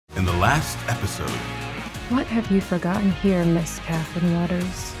last episode. What have you forgotten here, Miss Catherine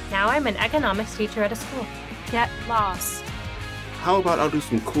Waters? Now I'm an economics teacher at a school. Get lost. How about I'll do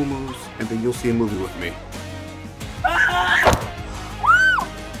some cool moves and then you'll see a movie with me?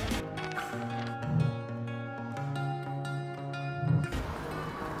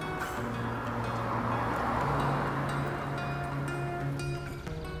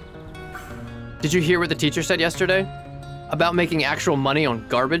 Did you hear what the teacher said yesterday? About making actual money on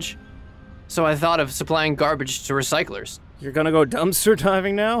garbage? So I thought of supplying garbage to recyclers. You're gonna go dumpster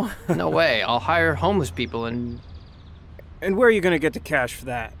diving now? No way, I'll hire homeless people and... And where are you gonna get the cash for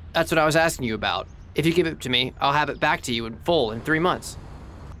that? That's what I was asking you about. If you give it to me, I'll have it back to you in full in 3 months.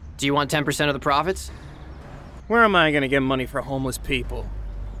 Do you want 10% of the profits? Where am I gonna get money for homeless people?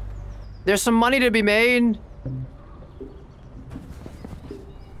 There's some money to be made.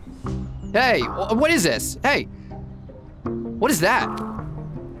 Hey, what is this? Hey, what is that?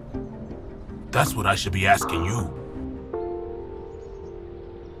 That's what I should be asking you.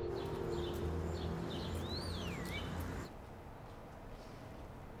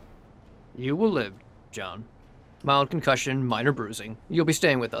 You will live, John. Mild concussion, minor bruising. You'll be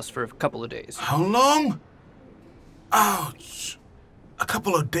staying with us for a couple of days. How long? Ouch. A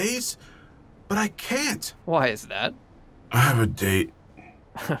couple of days? But I can't. Why is that? I have a date.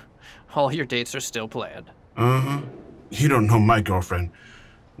 All your dates are still planned. Uh-huh. You don't know my girlfriend.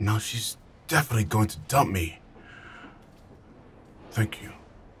 Now she's definitely going to dump me. Thank you.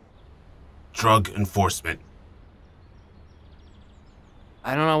 Drug enforcement.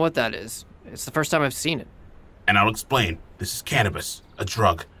 I don't know what that is. It's the first time I've seen it. And I'll explain. This is cannabis, a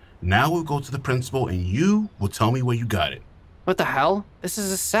drug. Now we'll go to the principal and you will tell me where you got it. What the hell? This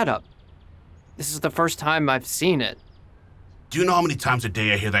is a setup. This is the first time I've seen it. Do you know how many times a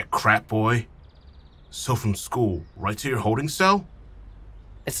day I hear that crap boy? So from school, right to your holding cell?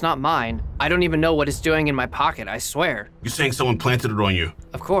 It's not mine. I don't even know what it's doing in my pocket, I swear. You're saying someone planted it on you?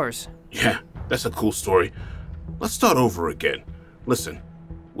 Of course. Yeah, that's a cool story. Let's start over again. Listen,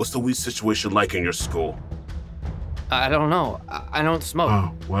 what's the weed situation like in your school? I don't know. I don't smoke.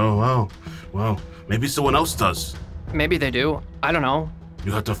 Oh, well, maybe someone else does. Maybe they do. I don't know.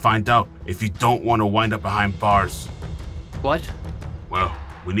 You have to find out if you don't want to wind up behind bars. What? Well,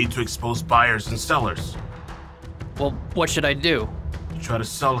 we need to expose buyers and sellers. Well, what should I do? You try to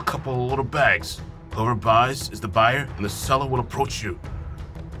sell a couple of little bags. Whoever buys is the buyer, and the seller will approach you.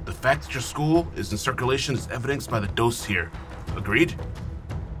 The fact that your school is in circulation is evidenced by the dose here. Agreed?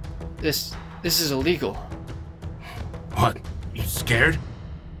 This is illegal. What? You scared?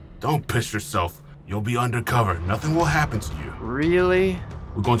 Don't piss yourself. You'll be undercover. Nothing will happen to you. Really?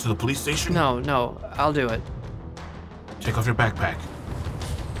 We're going to the police station? No, I'll do it. Take off your backpack.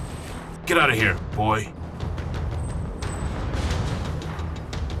 Get out of here, boy.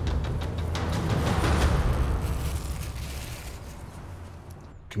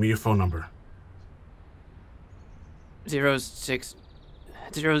 Give me your phone number.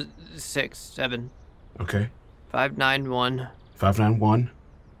 06067. Okay. 591. 591.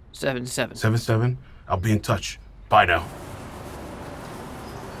 77. 77. I'll be in touch. Bye now.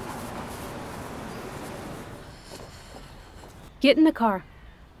 Get in the car.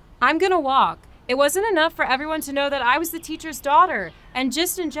 I'm gonna walk. It wasn't enough for everyone to know that I was the teacher's daughter. And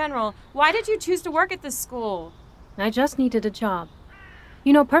just in general, why did you choose to work at this school? I just needed a job.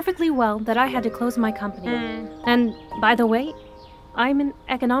 You know perfectly well that I had to close my company. And, by the way, I'm an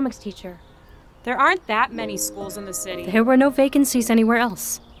economics teacher. There aren't that many schools in the city. There were no vacancies anywhere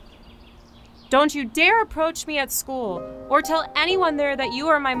else. Don't you dare approach me at school, or tell anyone there that you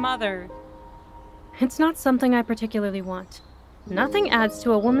are my mother. It's not something I particularly want. Nothing adds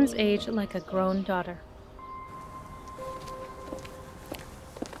to a woman's age like a grown daughter.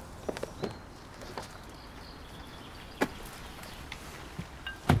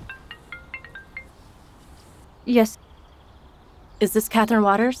 Yes. Is this Catherine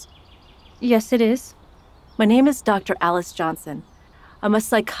Waters? Yes, it is. My name is Dr. Alice Johnson. I'm a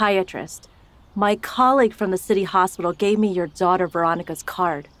psychiatrist. My colleague from the city hospital gave me your daughter Veronica's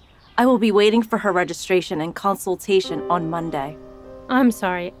card. I will be waiting for her registration and consultation on Monday. I'm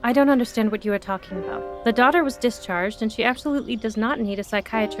sorry, I don't understand what you are talking about. The daughter was discharged and she absolutely does not need a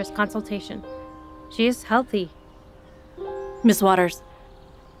psychiatrist consultation. She is healthy. Ms. Waters,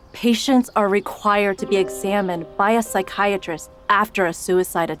 patients are required to be examined by a psychiatrist after a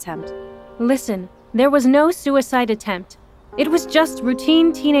suicide attempt. Listen, there was no suicide attempt. It was just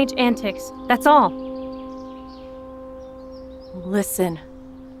routine teenage antics, that's all. Listen,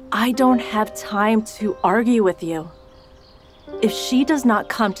 I don't have time to argue with you. If she does not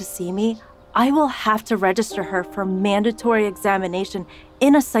come to see me, I will have to register her for mandatory examination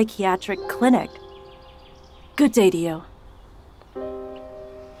in a psychiatric clinic. Good day to you.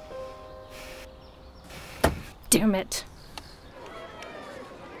 Damn it.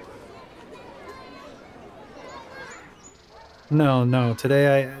 No,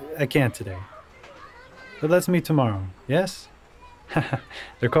 today I can't today. But let's meet tomorrow, yes?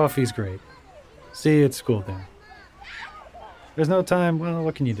 Their coffee's great. See you at school then. There's no time, well,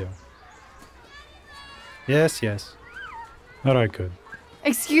 what can you do? Yes. All right, good.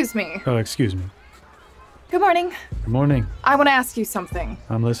 Excuse me. Oh, excuse me. Good morning. Good morning. I want to ask you something.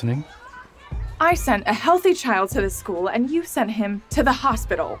 I'm listening. I sent a healthy child to this school, and you sent him to the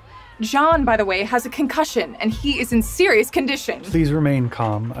hospital. John, by the way, has a concussion, and he is in serious condition. Please remain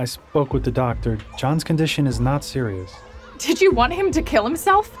calm. I spoke with the doctor. John's condition is not serious. Did you want him to kill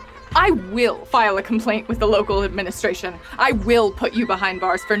himself? I will file a complaint with the local administration. I will put you behind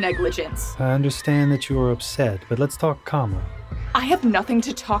bars for negligence. I understand that you are upset, but let's talk calmly. I have nothing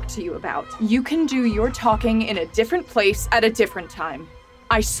to talk to you about. You can do your talking in a different place at a different time.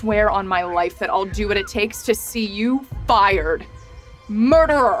 I swear on my life that I'll do what it takes to see you fired.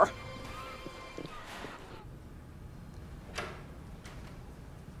 Murderer!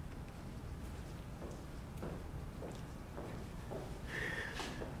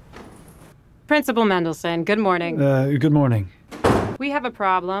 Principal Mendelson, good morning. Good morning. We have a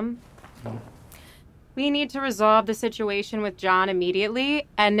problem. We need to resolve the situation with John immediately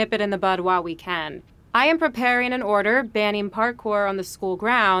and nip it in the bud while we can. I am preparing an order banning parkour on the school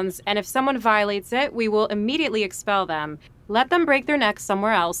grounds, and if someone violates it, we will immediately expel them. Let them break their necks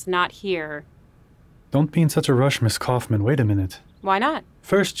somewhere else, not here. Don't be in such a rush, Miss Kaufman. Wait a minute. Why not?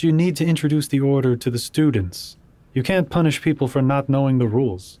 First, you need to introduce the order to the students. You can't punish people for not knowing the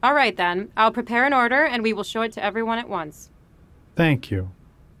rules. All right, then. I'll prepare an order, and we will show it to everyone at once. Thank you.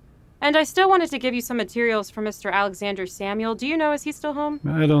 And I still wanted to give you some materials for Mr. Alexander Samuel. Do you know, is he still home?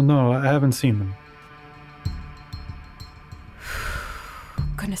 I don't know. I haven't seen them.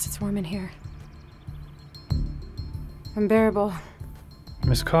 Goodness, it's warm in here. Unbearable.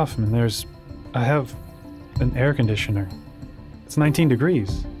 Miss Kaufman, I have an air conditioner. It's 19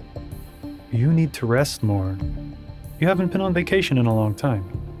 degrees. You need to rest more. You haven't been on vacation in a long time.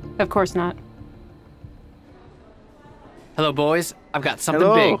 Of course not. Hello, boys. I've got something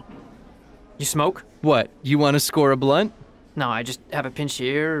Hello. big. You smoke? What, you want to score a blunt? No, I just have a pinch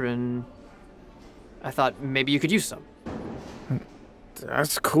here, and I thought maybe you could use some.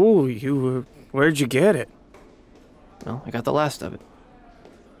 That's cool. Where'd you get it? Well, I got the last of it.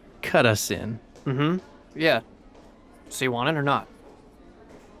 Cut us in. Mm-hmm. Yeah. So you want it or not?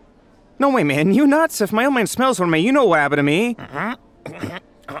 No way, man. You nuts. If my old man smells for me, you know what happened to me. And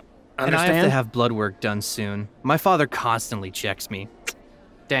I have to have blood work done soon. My father constantly checks me.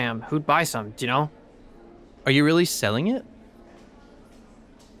 Damn, who'd buy some, do you know? Are you really selling it?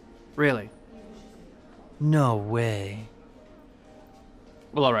 Really? No way.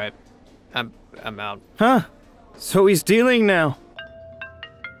 Well, all right. I'm out. Huh? So he's dealing now.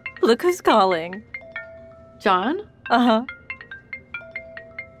 Look who's calling. John? Uh-huh.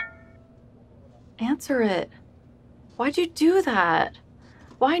 Answer it. Why'd you do that?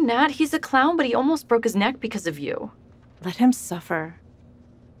 Why, Nat? He's a clown, but he almost broke his neck because of you. Let him suffer.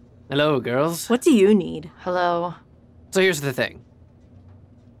 Hello, girls. What do you need? Hello. So here's the thing.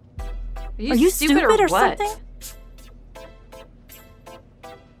 Are Are you stupid or what? something?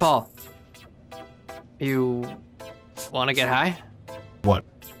 Paul, you want to get high? What?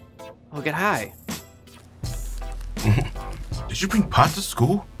 We'll get high. Did you bring pot to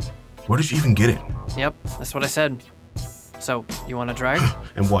school? Where did you even get it? Yep, that's what I said. So, you want to try?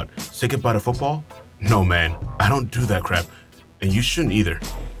 And what? Say goodbye to football? No, man. I don't do that crap. And you shouldn't either.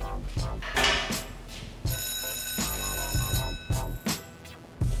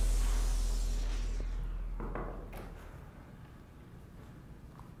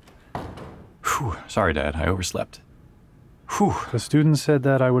 Whew. Sorry, Dad. I overslept. Whew. The student said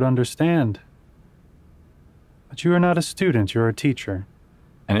that I would understand. But you are not a student, you're a teacher.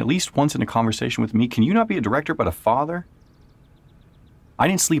 And at least once in a conversation with me, can you not be a director but a father? I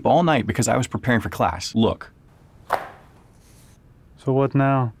didn't sleep all night because I was preparing for class. Look. So what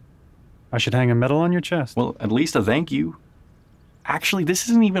now? I should hang a medal on your chest. Well, at least a thank you. Actually, this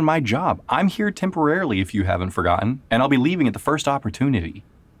isn't even my job. I'm here temporarily, if you haven't forgotten, and I'll be leaving at the first opportunity.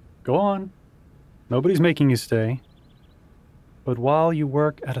 Go on. Nobody's making you stay. But while you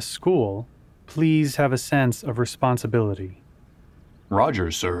work at a school, please have a sense of responsibility.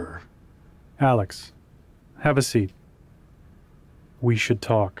 Roger, sir. Alex, have a seat. We should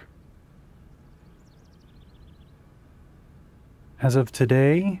talk. As of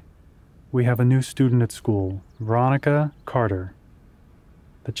today, we have a new student at school, Veronica Carter.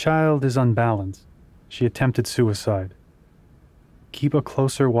 The child is unbalanced. She attempted suicide. Keep a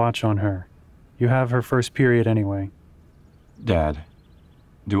closer watch on her. You have her first period anyway. Dad,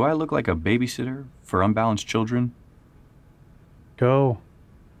 do I look like a babysitter for unbalanced children? Go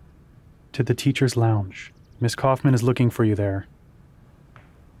to the teacher's lounge. Miss Kaufman is looking for you there.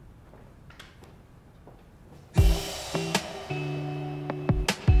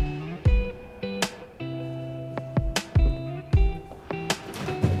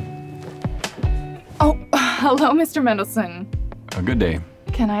 Oh, hello, Mr. Mendelsohn. A good day.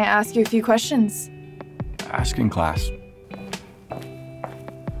 Can I ask you a few questions? Ask in class.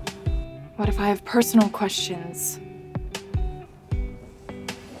 What if I have personal questions?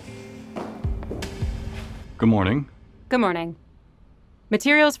 Good morning. Good morning.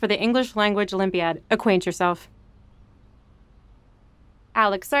 Materials for the English Language Olympiad. Acquaint yourself.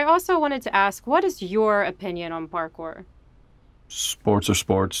 Alex, I also wanted to ask, what is your opinion on parkour? Sports are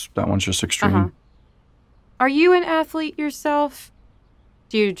sports. That one's just extreme. Are you an athlete yourself?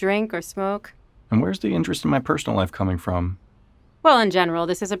 Do you drink or smoke? And where's the interest in my personal life coming from? Well, in general,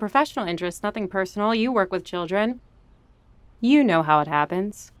 this is a professional interest, nothing personal. You work with children. You know how it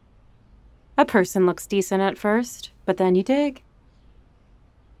happens. A person looks decent at first, but then you dig.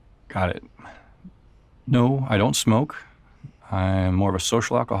 Got it. No, I don't smoke. I'm more of a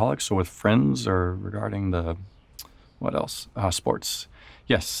social alcoholic, so with friends or regarding the... what else? Sports.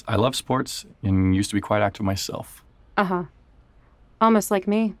 Yes, I love sports and used to be quite active myself. Uh-huh. Almost like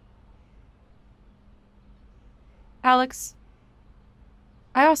me. Alex,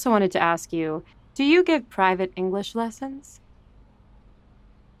 I also wanted to ask you, do you give private English lessons?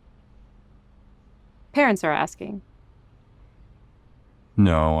 Parents are asking.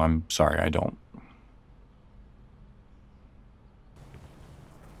 No, I'm sorry, I don't.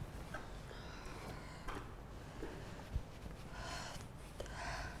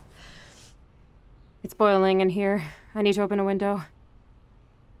 It's boiling in here. I need to open a window.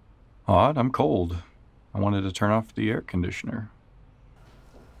 Odd, I'm cold. I wanted to turn off the air conditioner.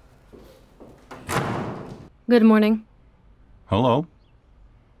 Good morning. Hello.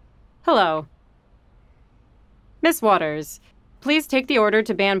 Hello. Miss Waters, please take the order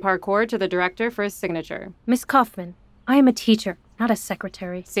to ban parkour to the director for his signature. Miss Kaufman, I am a teacher, not a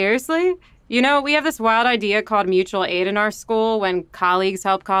secretary. Seriously? You know, we have this wild idea called mutual aid in our school when colleagues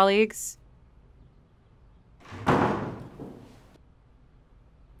help colleagues.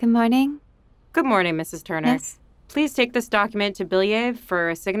 Good morning. Good morning, Mrs. Turner. Yes? Please take this document to Bilyev for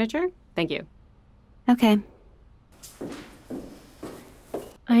a signature. Thank you. Okay.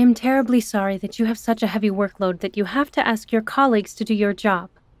 I am terribly sorry that you have such a heavy workload that you have to ask your colleagues to do your job.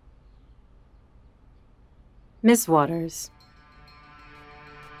 Miss Waters,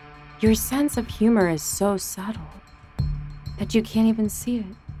 your sense of humor is so subtle that you can't even see it.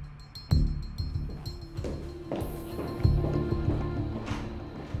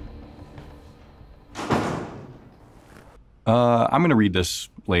 I'm gonna read this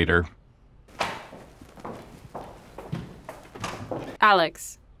later.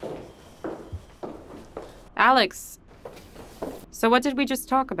 Alex. Alex. So what did we just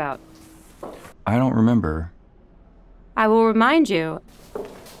talk about? I don't remember. I will remind you.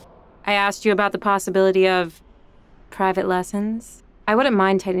 I asked you about the possibility of private lessons. I wouldn't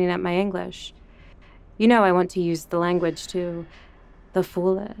mind tightening up my English. You know I want to use the language to the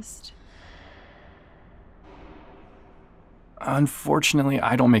fullest. Unfortunately,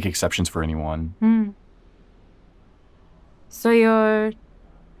 I don't make exceptions for anyone. So you're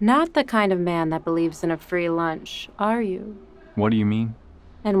not the kind of man that believes in a free lunch, are you? What do you mean?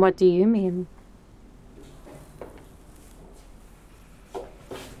 And what do you mean?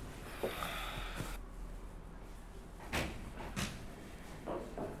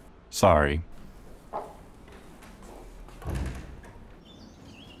 Sorry.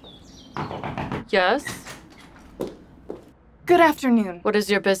 Yes? Good afternoon. What is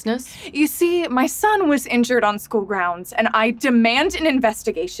your business? You see, my son was injured on school grounds, and I demand an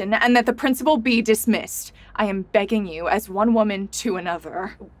investigation and that the principal be dismissed. I am begging you as one woman to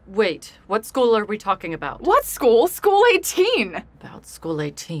another. Wait, what school are we talking about? What school? School 18. About school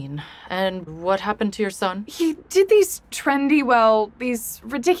 18. And what happened to your son? He did these trendy, these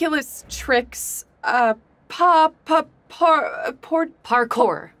ridiculous tricks. Parkour.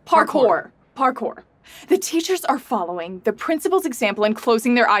 The teachers are following the principal's example and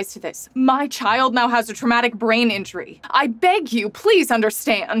closing their eyes to this. My child now has a traumatic brain injury. I beg you, please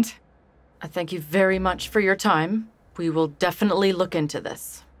understand. I thank you very much for your time. We will definitely look into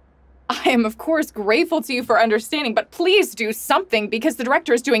this. I am, of course, grateful to you for understanding, but please do something because the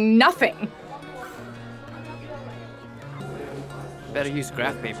director is doing nothing. Better use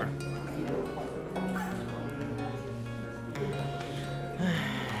graph paper.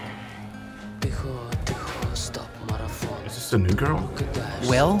 Is this a new girl?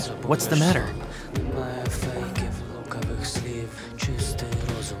 Well, what's the matter?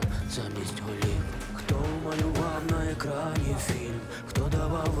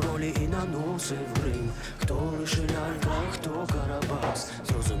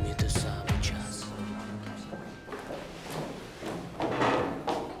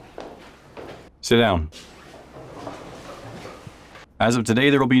 Sit down. As of today,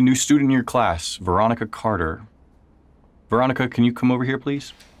 there will be a new student in your class, Veronica Carter. Veronica, can you come over here,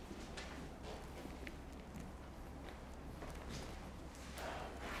 please?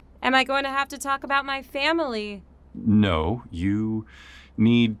 Am I going to have to talk about my family? No, you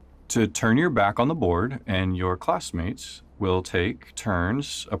need to turn your back on the board, and your classmates will take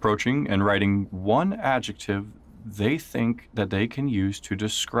turns approaching and writing one adjective they think that they can use to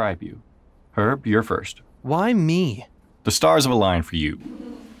describe you. Herb, you're first. Why me? The stars have aligned for you.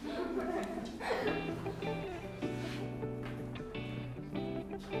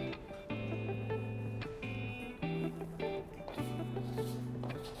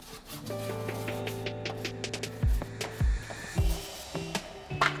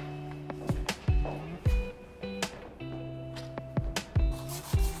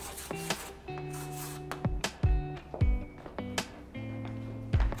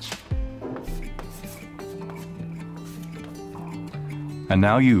 And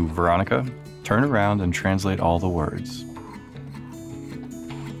now you, Veronica, turn around and translate all the words.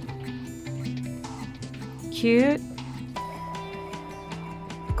 Cute.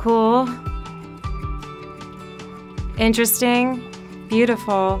 Cool. Interesting.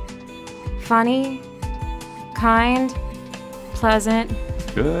 Beautiful. Funny. Kind. Pleasant.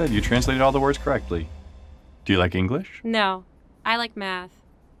 Good, you translated all the words correctly. Do you like English? No, I like math.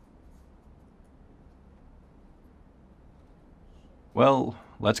 Well,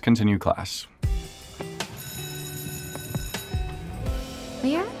 let's continue class.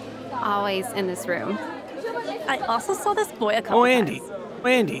 We're always in this room. I also saw this boy a couple Andy. times.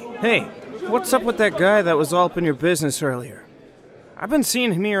 Andy, hey, what's up with that guy that was all up in your business earlier? I've been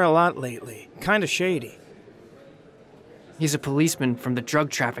seeing him here a lot lately. Kinda shady. He's a policeman from the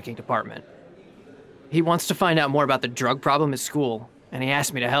drug trafficking department. He wants to find out more about the drug problem at school, and he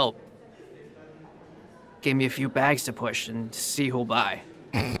asked me to help. Gave me a few bags to push and see who'll buy.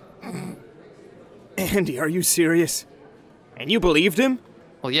 Andy, are you serious? And you believed him?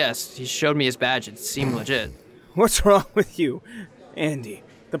 Well, yes, he showed me his badge. It seemed legit. What's wrong with you? Andy,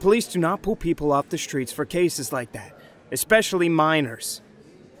 the police do not pull people off the streets for cases like that, especially minors.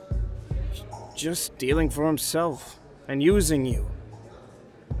 Just stealing for himself and using you.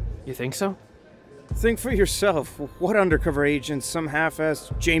 You think so? Think for yourself. What undercover agent, some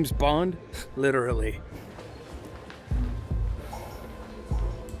half-assed James Bond? Literally.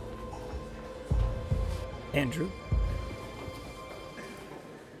 Andrew?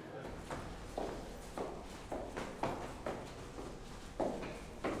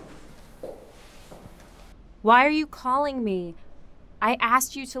 Why are you calling me? I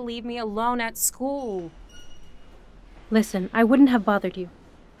asked you to leave me alone at school. Listen, I wouldn't have bothered you.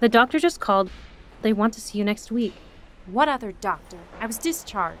 The doctor just called. They want to see you next week. What other doctor? I was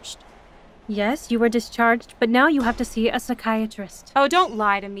discharged. Yes, you were discharged, but now you have to see a psychiatrist. Oh, don't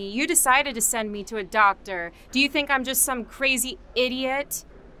lie to me. You decided to send me to a doctor. Do you think I'm just some crazy idiot?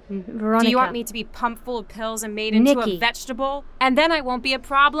 Veronica. Do you want me to be pumped full of pills and made into Nikki. a vegetable? And then I won't be a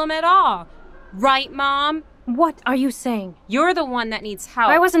problem at all. Right, Mom? What are you saying? You're the one that needs help.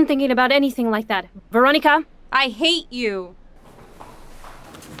 I wasn't thinking about anything like that. Veronica? I hate you.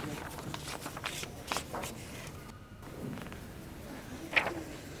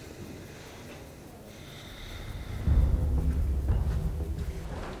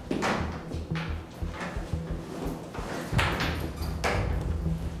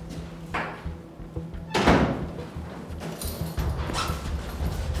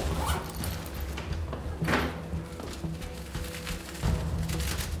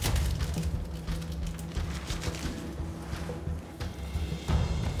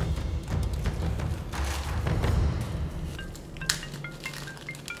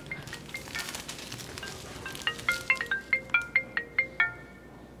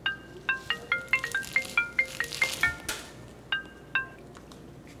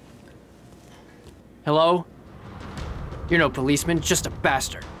 Hello? You're no policeman, just a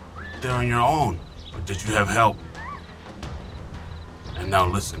bastard. They're on your own. But did you have help? And now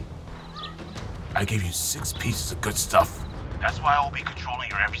listen. I gave you 6 pieces of good stuff. That's why I will be controlling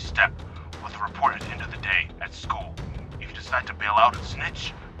your every step with a report at the end of the day at school. If you decide decide to bail out and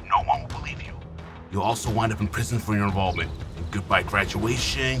snitch, no one will believe you. You'll also wind up in prison for your involvement in goodbye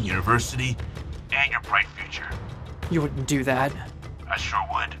graduation, university, and your bright future. You wouldn't do that. I sure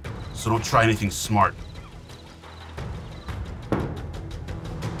would. So don't try anything smart.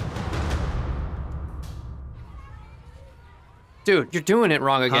 Dude, you're doing it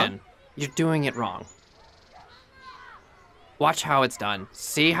wrong again. You're doing it wrong. Watch how it's done.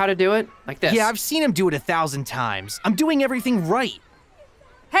 See how to do it? Like this. Yeah, I've seen him do it 1,000 times. I'm doing everything right.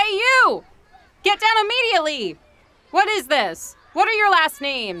 Hey, you! Get down immediately! What is this? What are your last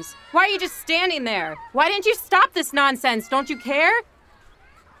names? Why are you just standing there? Why didn't you stop this nonsense? Don't you care?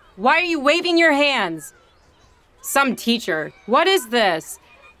 Why are you waving your hands? Some teacher. What is this?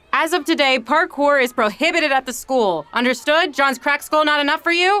 As of today, parkour is prohibited at the school. Understood? John's crack skull not enough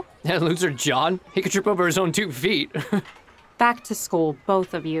for you? That loser John? He could trip over his own 2 feet. Back to school,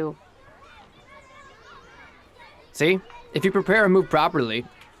 both of you. See? If you prepare a move properly,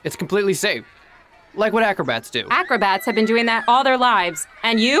 it's completely safe. Like what acrobats do. Acrobats have been doing that all their lives.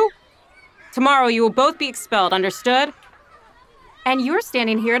 And you? Tomorrow you will both be expelled, understood? And you're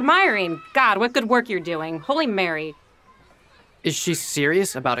standing here admiring. God, what good work you're doing. Holy Mary. Is she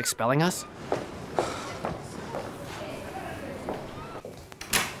serious about expelling us?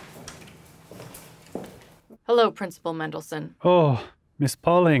 Hello, Principal Mendelson. Oh, Miss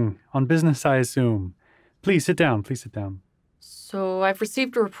Pauling, on business, I assume. Please sit down, please sit down. So I've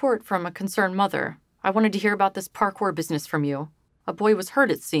received a report from a concerned mother. I wanted to hear about this parkour business from you. A boy was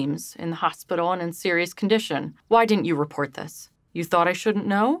hurt, it seems, in the hospital and in serious condition. Why didn't you report this? You thought I shouldn't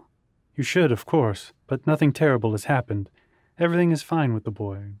know? You should, of course, but nothing terrible has happened. Everything is fine with the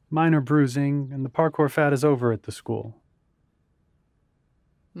boy. Minor bruising, and the parkour fad is over at the school.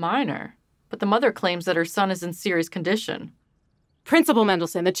 Minor? But the mother claims that her son is in serious condition. Principal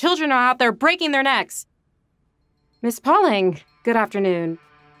Mendelson, the children are out there breaking their necks. Miss Pauling, good afternoon.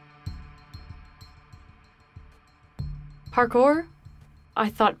 Parkour? I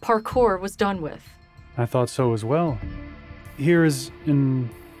thought parkour was done with. I thought so as well. Here is an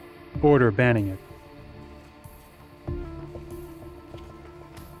order banning it.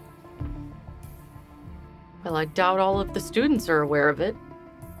 Well, I doubt all of the students are aware of it.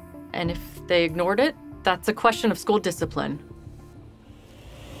 And if they ignored it, that's a question of school discipline.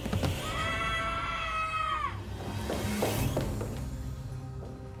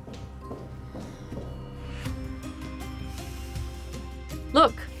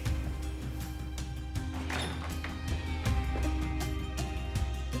 Look.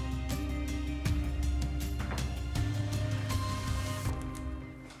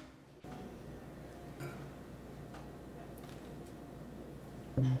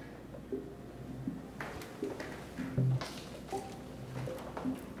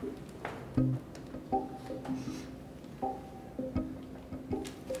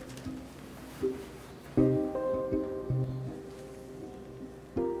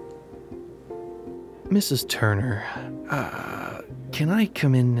 Mrs. Turner, can I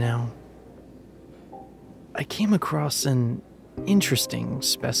come in now? I came across an interesting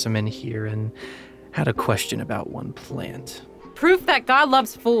specimen here and had a question about one plant. Proof that God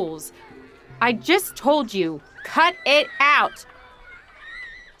loves fools. I just told you, cut it out.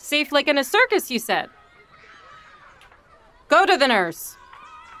 Safe like in a circus, you said. Go to the nurse.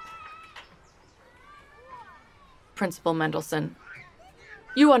 Principal Mendelson,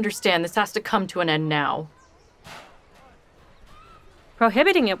 you understand this has to come to an end now.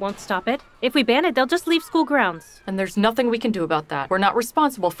 Prohibiting it won't stop it. If we ban it, they'll just leave school grounds. And there's nothing we can do about that. We're not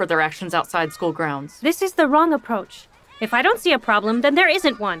responsible for their actions outside school grounds. This is the wrong approach. If I don't see a problem, then there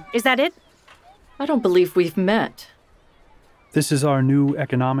isn't one. Is that it? I don't believe we've met. This is our new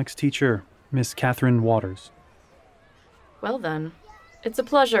economics teacher, Miss Catherine Waters. Well then, it's a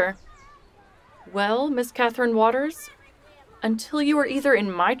pleasure. Well, Miss Catherine Waters, until you are either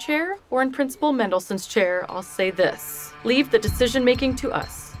in my chair or in Principal Mendelson's chair, I'll say this. Leave the decision-making to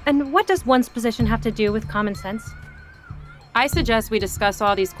us. And what does one's position have to do with common sense? I suggest we discuss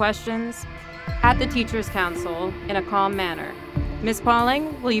all these questions at the Teachers' Council in a calm manner. Miss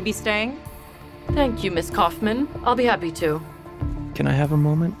Pauling, will you be staying? Thank you, Miss Kaufman. I'll be happy to. Can I have a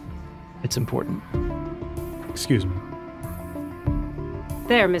moment? It's important. Excuse me.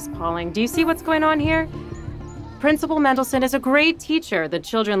 There, Miss Pauling. Do you see what's going on here? Principal Mendelson is a great teacher. The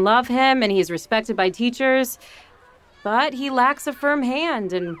children love him, and he's respected by teachers. But he lacks a firm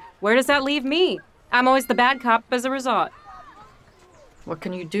hand, and where does that leave me? I'm always the bad cop as a result. What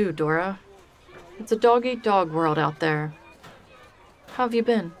can you do, Dora? It's a dog-eat-dog world out there. How have you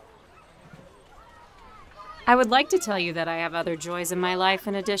been? I would like to tell you that I have other joys in my life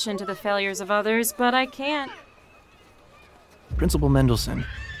in addition to the failures of others, but I can't. Principal Mendelson,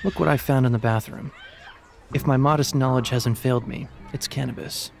 look what I found in the bathroom. If my modest knowledge hasn't failed me, it's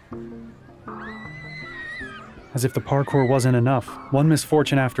cannabis. As if the parkour wasn't enough. One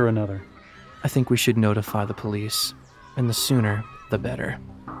misfortune after another. I think we should notify the police. And the sooner, the better.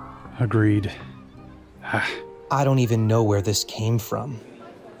 Agreed. I don't even know where this came from.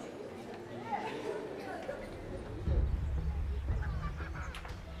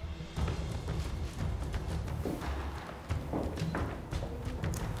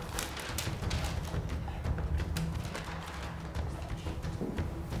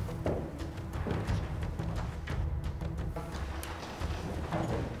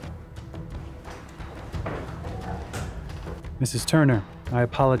 Mrs. Turner, I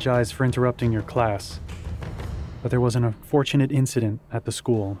apologize for interrupting your class, but there was an unfortunate incident at the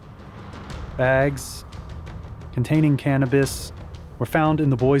school. Bags containing cannabis were found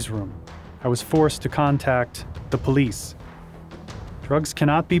in the boys' room. I was forced to contact the police. Drugs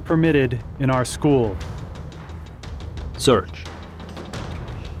cannot be permitted in our school. Search.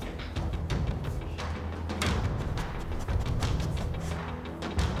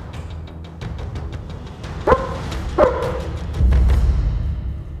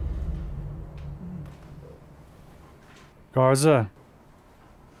 Garza,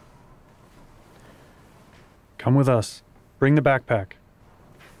 come with us. Bring the backpack.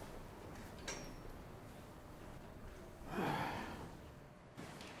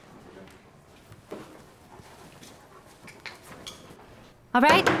 All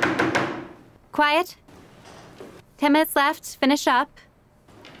right. Quiet. 10 minutes left. Finish up.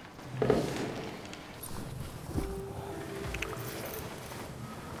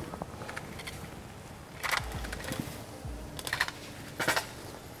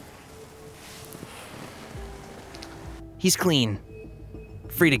 He's clean.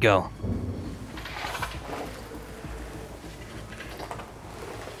 Free to go.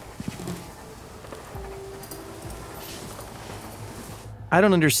 I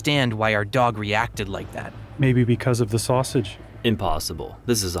don't understand why our dog reacted like that. Maybe because of the sausage. Impossible.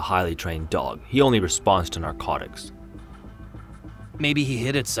 This is a highly trained dog. He only responds to narcotics. Maybe he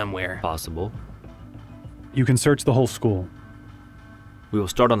hid it somewhere. Possible. You can search the whole school. We will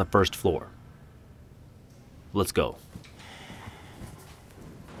start on the first floor. Let's go.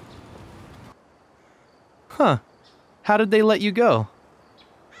 Huh. How did they let you go?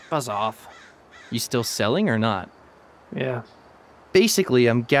 Buzz off. You still selling or not? Yeah. Basically,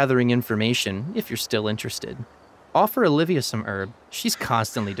 I'm gathering information, if you're still interested. Offer Olivia some herb. She's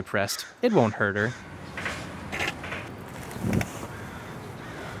constantly depressed. It won't hurt her.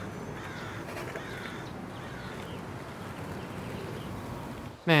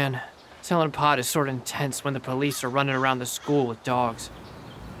 Man, selling pot is sort of intense when the police are running around the school with dogs.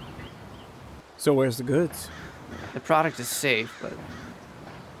 So where's the goods? The product is safe, but...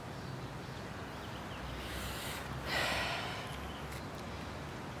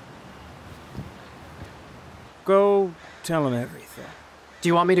 Go tell him everything. Do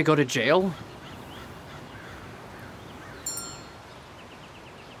you want me to go to jail?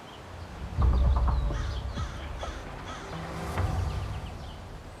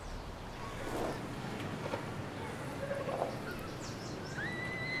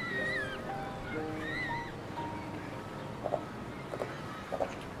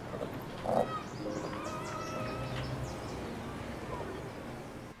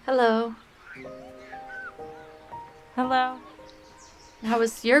 Hello. Hello. How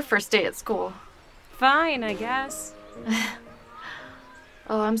was your first day at school? Fine, I guess.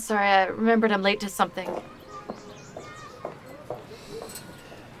 Oh, I'm sorry. I remembered I'm late to something.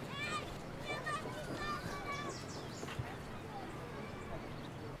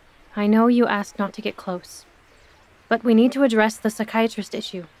 I know you asked not to get close, but we need to address the psychiatrist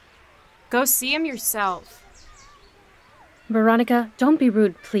issue. Go see him yourself. Veronica, don't be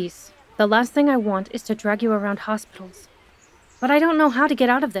rude, please. The last thing I want is to drag you around hospitals. But I don't know how to get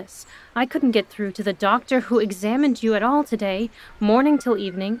out of this. I couldn't get through to the doctor who examined you at all today, morning till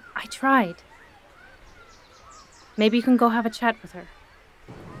evening. I tried. Maybe you can go have a chat with her.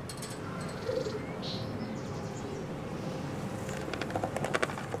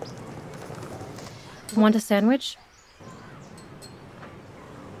 Want a sandwich?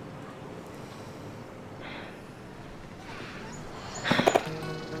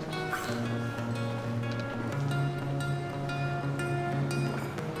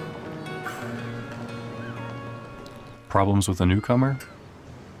 Problems with a newcomer?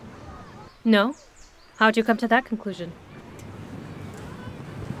 No? How'd you come to that conclusion?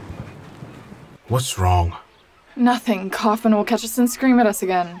 What's wrong? Nothing. Kaufman will catch us and scream at us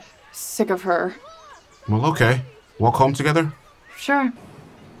again. Sick of her. Well, okay. Walk home together? Sure.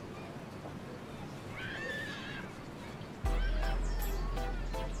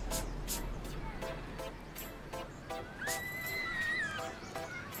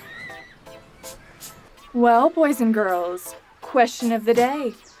 Well, boys and girls, question of the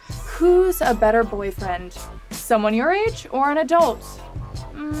day. Who's a better boyfriend? Someone your age or an adult?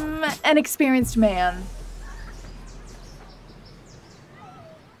 An experienced man.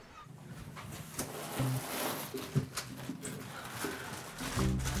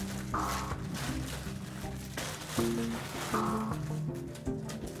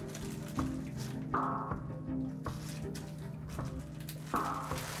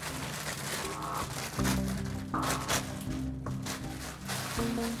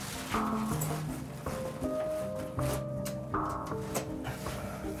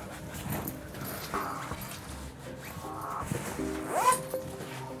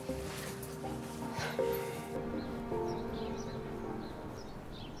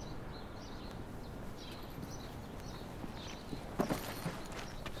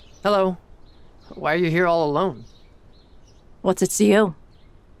 Hello. Why are you here all alone? What's it to you?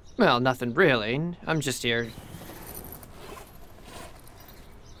 Well, nothing really. I'm just here.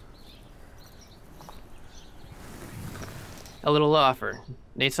 A little offer.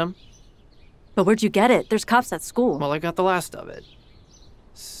 Need some? But where'd you get it? There's cops at school. Well, I got the last of it.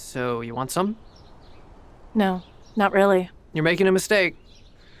 So, you want some? No, not really. You're making a mistake.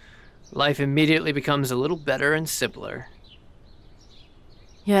 Life immediately becomes a little better and simpler.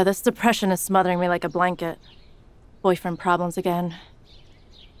 Yeah, this depression is smothering me like a blanket. Boyfriend problems again.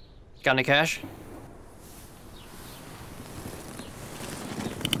 Got any cash?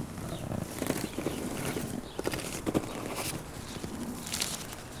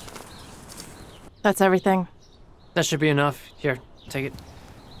 That's everything. That should be enough. Here, take it.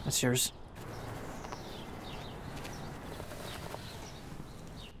 That's yours.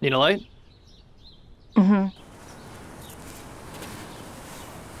 Need a light? Mm-hmm.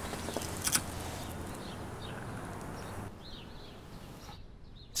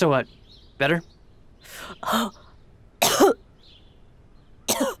 So what? Better?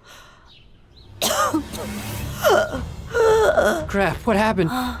 Crap, what happened?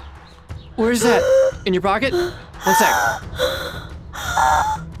 Where's that? In your pocket? One sec.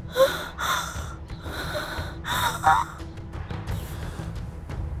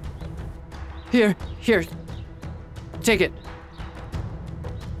 Here. Take it.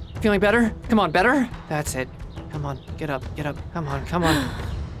 Feeling better? Come on, better? That's it. Come on, get up. Come on.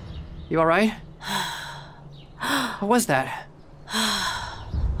 You alright? What was that?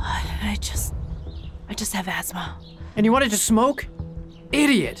 I just have asthma. And you wanted to smoke?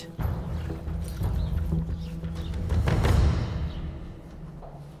 Idiot!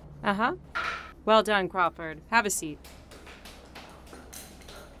 Uh-huh. Well done, Crawford. Have a seat.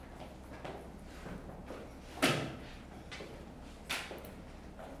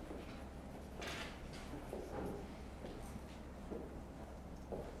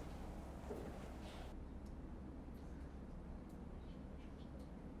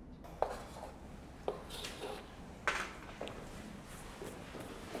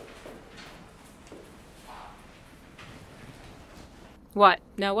 What?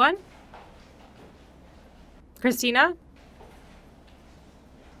 No one? Christina?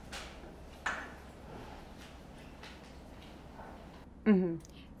 Mm-hmm.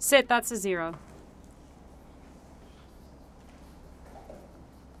 Sit, that's a 0.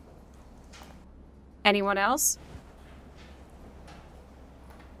 Anyone else?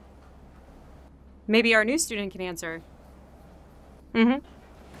 Maybe our new student can answer. Mm-hmm.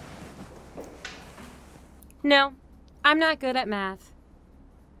 No, I'm not good at math.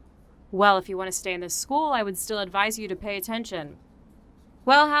 Well, if you want to stay in this school, I would still advise you to pay attention.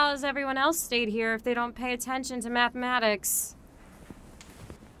 Well, how has everyone else stayed here if they don't pay attention to mathematics?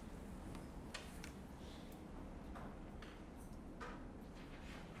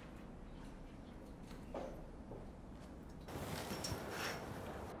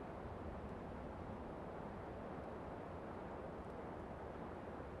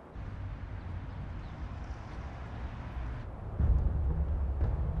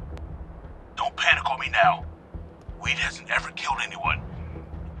 Don't panic on me now. Weed hasn't ever killed anyone.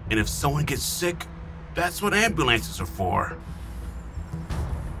 And if someone gets sick, that's what ambulances are for.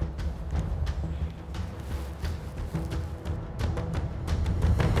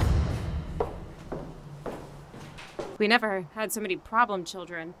 We never had so many problem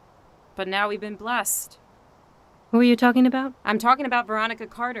children, but now we've been blessed. Who are you talking about? I'm talking about Veronica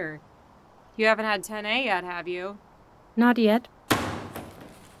Carter. You haven't had 10A yet, have you? Not yet.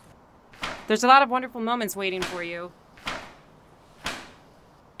 There's a lot of wonderful moments waiting for you.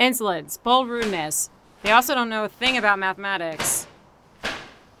 Insolence, bold rudeness. They also don't know a thing about mathematics.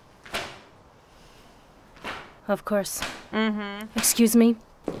 Of course. Mm-hmm. Excuse me?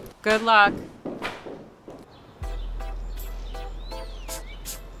 Good luck.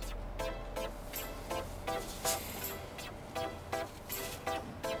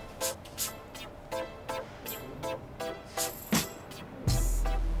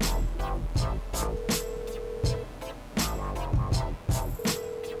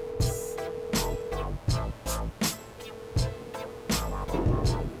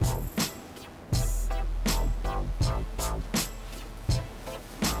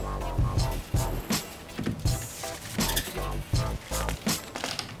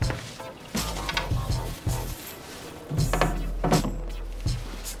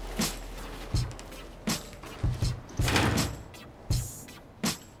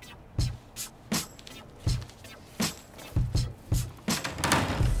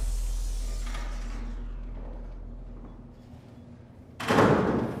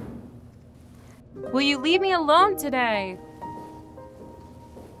 Will you leave me alone today?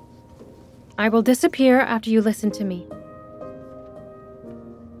 I will disappear after you listen to me.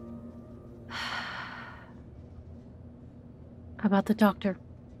 About the doctor.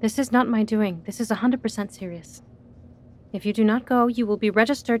 This is not my doing. This is 100% serious. If you do not go, you will be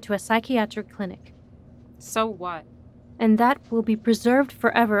registered to a psychiatric clinic. So what? And that will be preserved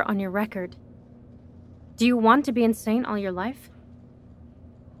forever on your record. Do you want to be insane all your life?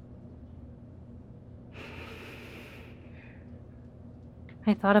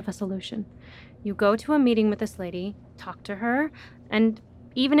 I thought of a solution. You go to a meeting with this lady, talk to her, and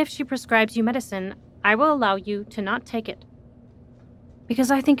even if she prescribes you medicine, I will allow you to not take it. Because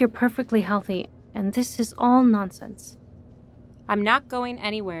I think you're perfectly healthy, and this is all nonsense. I'm not going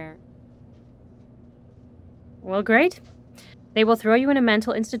anywhere. Well, great. They will throw you in a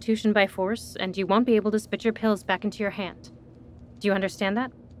mental institution by force, and you won't be able to spit your pills back into your hand. Do you understand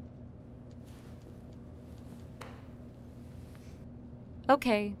that?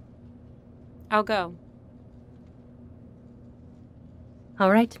 Okay. I'll go.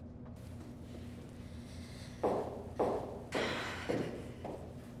 All right.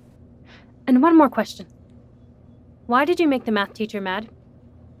 And one more question. Why did you make the math teacher mad?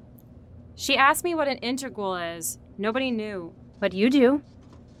 She asked me what an integral is. Nobody knew. But you do.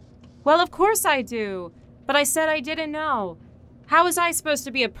 Well, of course I do. But I said I didn't know. How was I supposed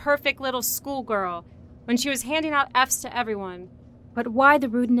to be a perfect little schoolgirl when she was handing out Fs to everyone? But why the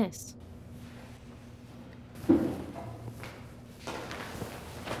rudeness?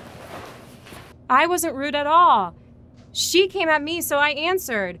 I wasn't rude at all. She came at me, so I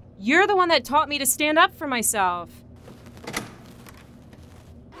answered. You're the one that taught me to stand up for myself.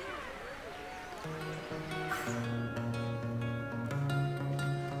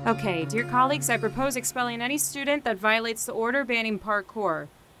 Okay, dear colleagues, I propose expelling any student that violates the order banning parkour.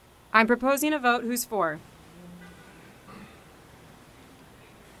 I'm proposing a vote. Who's for?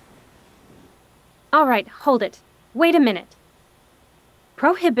 All right, hold it. Wait a minute.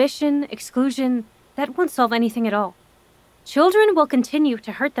 Prohibition, exclusion, that won't solve anything at all. Children will continue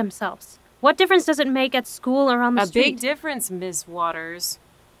to hurt themselves. What difference does it make at school or on the street? A big difference, Miss Waters.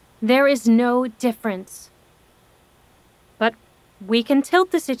 There is no difference. But we can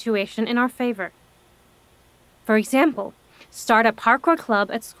tilt the situation in our favor. For example, start a parkour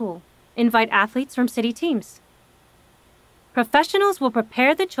club at school. Invite athletes from city teams. Professionals will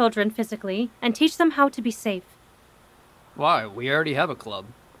prepare the children physically and teach them how to be safe. Why? We already have a club.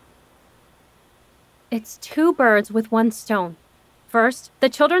 It's two birds with one stone. First, the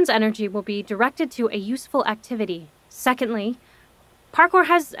children's energy will be directed to a useful activity. Secondly, parkour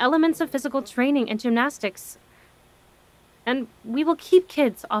has elements of physical training and gymnastics. And we will keep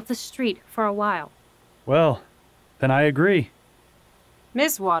kids off the street for a while. Well, then I agree.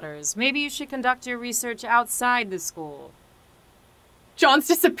 Miss Waters, maybe you should conduct your research outside the school. John's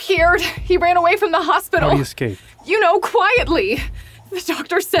disappeared. He ran away from the hospital. How do you escape? You know, quietly. The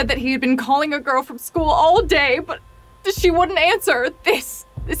doctor said that he had been calling a girl from school all day, but she wouldn't answer. This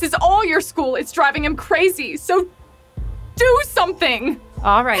is all your school. It's driving him crazy. So do something.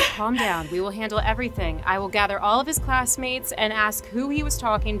 All right, calm down. We will handle everything. I will gather all of his classmates and ask who he was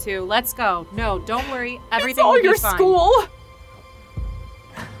talking to. Let's go. No, don't worry. Everything will be fine. It's all your school.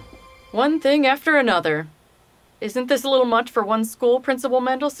 One thing after another. Isn't this a little much for one school, Principal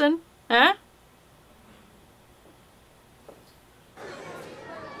Mendelson? Huh?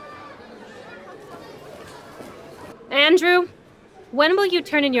 Andrew, when will you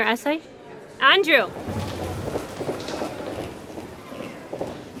turn in your essay? Andrew!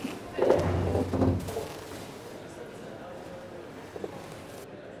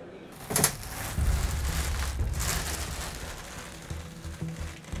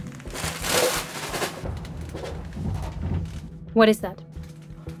 What is that?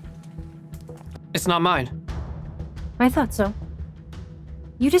 It's not mine. I thought so.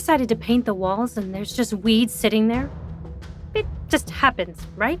 You decided to paint the walls and there's just weeds sitting there? It just happens,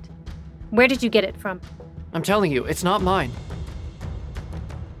 right? Where did you get it from? I'm telling you, it's not mine.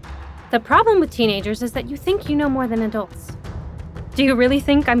 The problem with teenagers is that you think you know more than adults. Do you really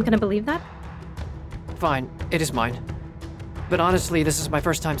think I'm gonna believe that? Fine, it is mine. But honestly, this is my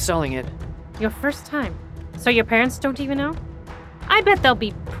first time selling it. Your first time? So your parents don't even know? I bet they'll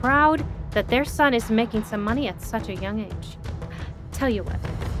be proud that their son is making some money at such a young age. Tell you what,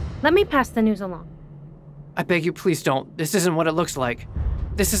 let me pass the news along. I beg you, please don't. This isn't what it looks like.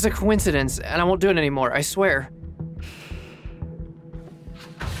 This is a coincidence, and I won't do it anymore, I swear.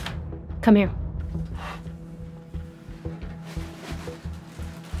 Come here.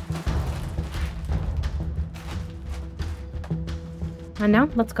 And now,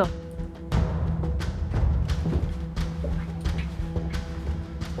 let's go.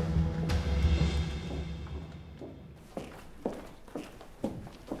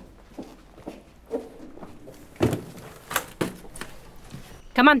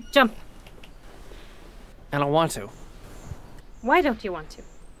 Come on, jump. I don't want to. Why don't you want to?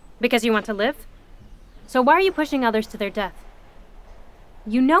 Because you want to live? So why are you pushing others to their death?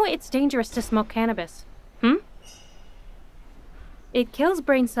 You know it's dangerous to smoke cannabis, It kills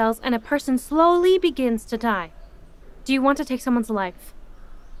brain cells and a person slowly begins to die. Do you want to take someone's life?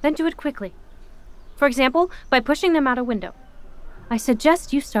 Then do it quickly. For example, by pushing them out a window. I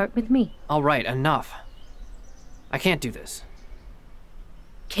suggest you start with me. All right, enough. I can't do this.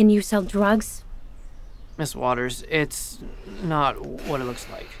 Can you sell drugs? Miss Waters, it's not what it looks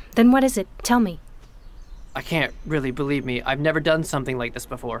like. Then what is it? Tell me. I can't really believe me. I've never done something like this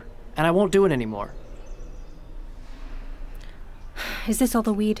before, and I won't do it anymore. Is this all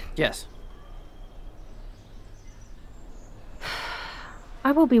the weed? Yes.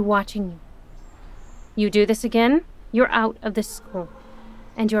 I will be watching you. You do this again, you're out of this school.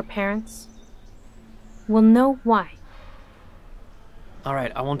 And your parents will know why. All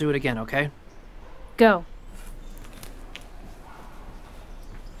right, I won't do it again, okay? Go.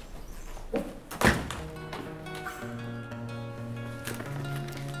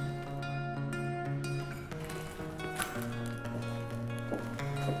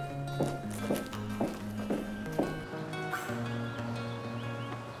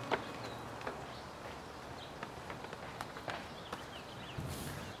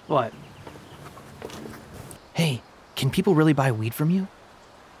 What? Hey, can people really buy weed from you?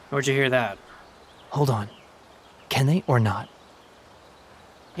 Where'd you hear that? Hold on. Can they or not?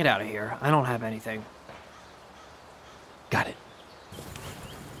 Get out of here. I don't have anything. Got it.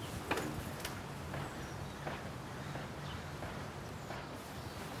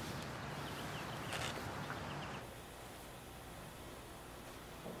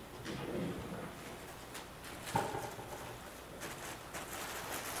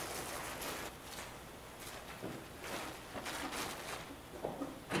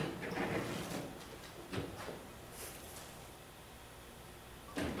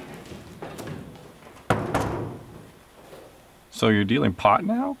 So you're dealing pot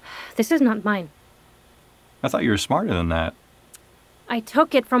now? This is not mine. I thought you were smarter than that. I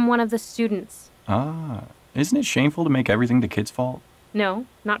took it from one of the students. Ah, isn't it shameful to make everything the kid's fault? No,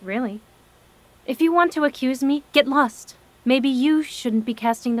 not really. If you want to accuse me, get lost. Maybe you shouldn't be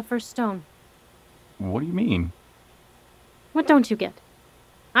casting the first stone. What do you mean? What don't you get?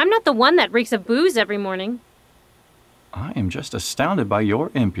 I'm not the one that reeks of booze every morning. I am just astounded by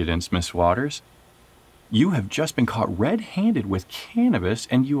your impudence, Miss Waters. You have just been caught red-handed with cannabis,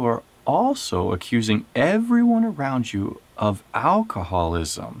 and you are also accusing everyone around you of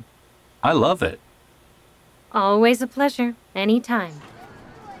alcoholism. I love it. Always a pleasure, anytime.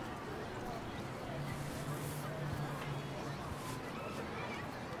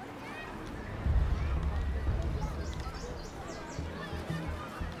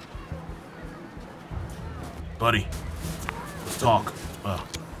 Buddy, let's talk.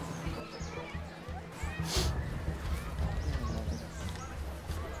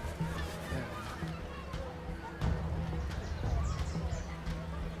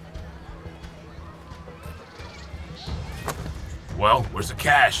 Well, where's the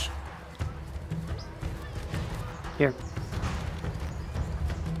cash? Here.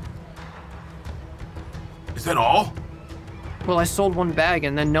 Is that all? Well, I sold one bag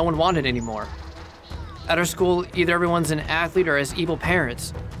and then no one wanted any more. At our school, either everyone's an athlete or has evil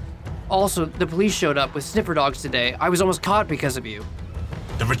parents. Also, the police showed up with sniffer dogs today. I was almost caught because of you.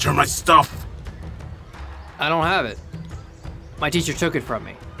 Then return my stuff. I don't have it. My teacher took it from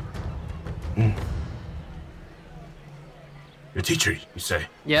me. Your teacher, you say?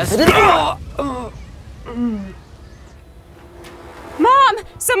 Yes? Mom!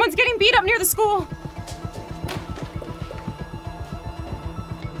 Someone's getting beat up near the school!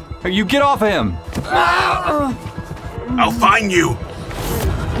 Hey, you get off of him! I'll find you!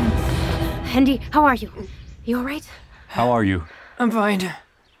 Andy, how are you? You alright? How are you? I'm fine.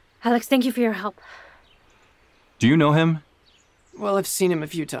 Alex, thank you for your help. Do you know him? Well, I've seen him a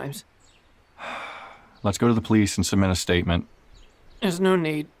few times. Let's go to the police and submit a statement. There's no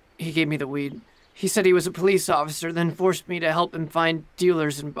need. He gave me the weed. He said he was a police officer, then forced me to help him find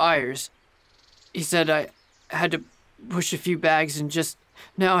dealers and buyers. He said I had to push a few bags and just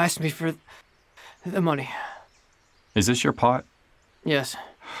now asked me for the money. Is this your pot? Yes.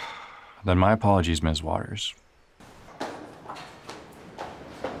 Then my apologies, Ms. Waters.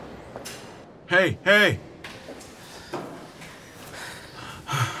 Hey, hey!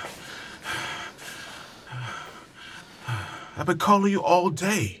 I've been calling you all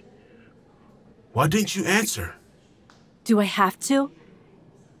day. Why didn't you answer? Do I have to?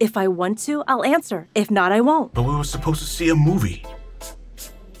 If I want to, I'll answer. If not, I won't. But we were supposed to see a movie.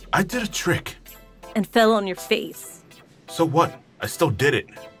 I did a trick. And fell on your face. So what? I still did it.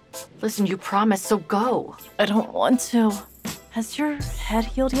 Listen, you promised, so go. I don't want to. Has your head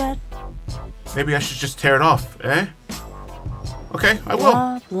healed yet? Maybe I should just tear it off, eh? Okay, I will.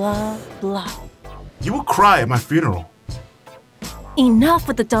 Blah, blah, blah. You will cry at my funeral. Enough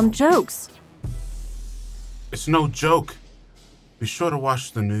with the dumb jokes. It's no joke. Be sure to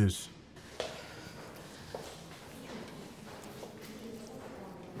watch the news.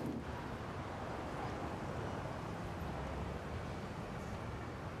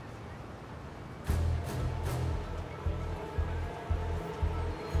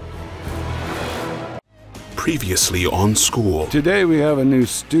 Previously on school. Today we have a new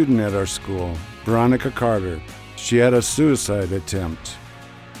student at our school, Veronica Carter. She had a suicide attempt.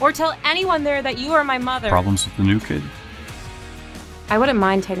 Or tell anyone there that you are my mother. Problems with the new kid? I wouldn't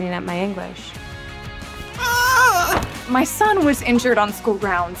mind tightening up my English. My son was injured on school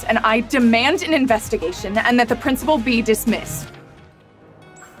grounds, and I demand an investigation and that the principal be dismissed.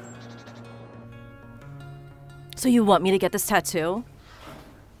 So you want me to get this tattoo?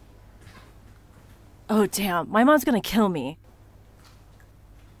 Oh, damn. My mom's gonna kill me.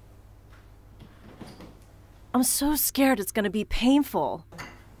 I'm so scared it's gonna be painful.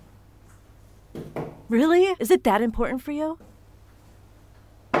 Really? Is it that important for you?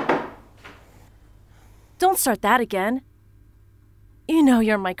 Don't start that again. You know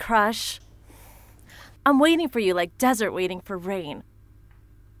you're my crush. I'm waiting for you like desert waiting for rain.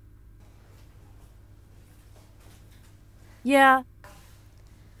 Yeah.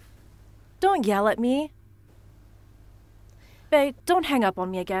 Don't yell at me. Bae, don't hang up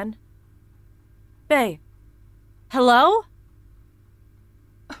on me again. Bae. Hello?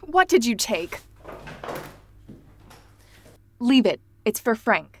 What did you take? Leave it. It's for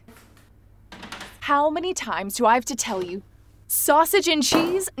Frank. How many times do I have to tell you? Sausage and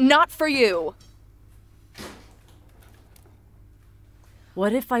cheese, not for you.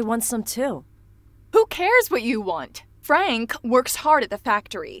 What if I want some too? Who cares what you want? Frank works hard at the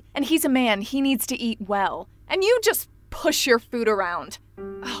factory, and he's a man. He needs to eat well. And you just push your food around.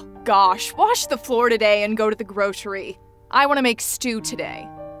 Oh, gosh. Wash the floor today and go to the grocery. I want to make stew today.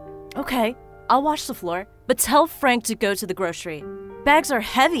 Okay, I'll wash the floor, but tell Frank to go to the grocery. Bags are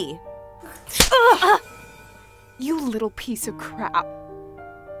heavy. Ugh! You little piece of crap.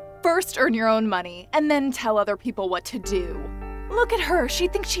 First earn your own money, and then tell other people what to do. Look at her. She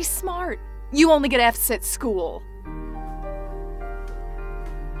thinks she's smart. You only get F's at school.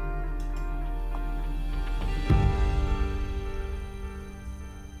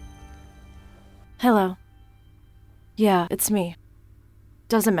 Hello. Yeah, it's me.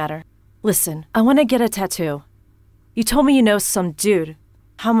 Doesn't matter. Listen, I want to get a tattoo. You told me you know some dude.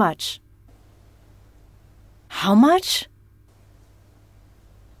 How much? How much?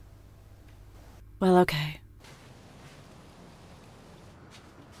 Well, okay.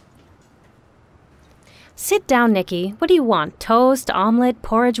 Sit down, Nikki. What do you want? Toast, omelet,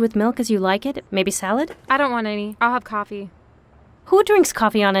 porridge with milk as you like it? Maybe salad? I don't want any. I'll have coffee. Who drinks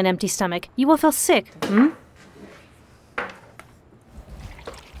coffee on an empty stomach? You will feel sick, hmm?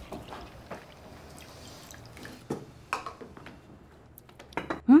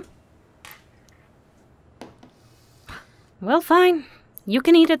 Well, fine. You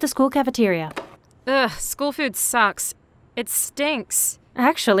can eat at the school cafeteria. Ugh, school food sucks. It stinks.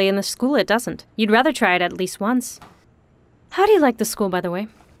 Actually, in the school it doesn't. You'd rather try it at least once. How do you like the school, by the way?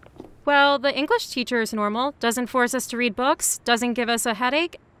 Well, the English teacher is normal, doesn't force us to read books, doesn't give us a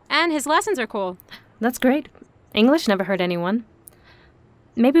headache, and his lessons are cool. That's great. English never hurt anyone.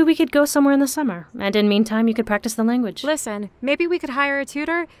 Maybe we could go somewhere in the summer, and in meantime you could practice the language. Listen, maybe we could hire a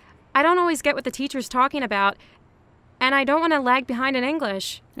tutor? I don't always get what the teacher's talking about, and I don't want to lag behind in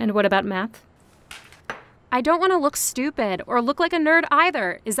English. And what about math? I don't want to look stupid or look like a nerd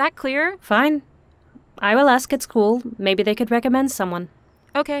either. Is that clear? Fine. I will ask at school. Maybe they could recommend someone.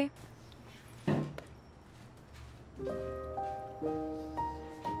 Okay.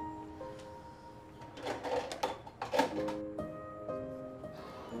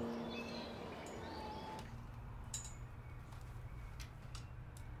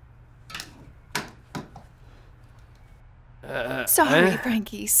 Sorry,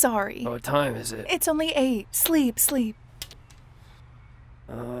 Frankie, sorry. What time is it? It's only 8. Sleep, sleep.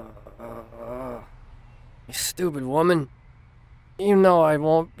 You stupid woman. You know I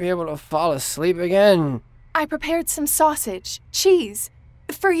won't be able to fall asleep again. I prepared some sausage, cheese.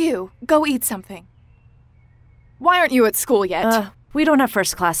 For you. Go eat something. Why aren't you at school yet? We don't have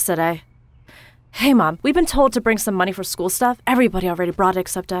first class today. Hey, Mom, we've been told to bring some money for school stuff. Everybody already brought it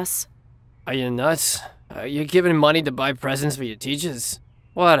except us. Are you nuts? Are you giving money to buy presents for your teachers?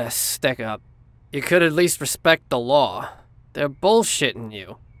 What a stick-up. You could at least respect the law. They're bullshitting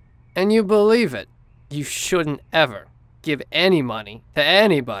you. And you believe it. You shouldn't ever give any money to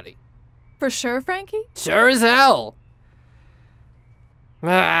anybody. For sure, Frankie? Sure as hell.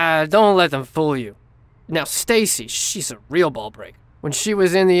 Don't let them fool you. Now, Stacy, she's a real ball break. When she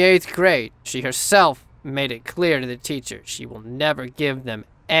was in the 8th grade, she herself made it clear to the teacher she will never give them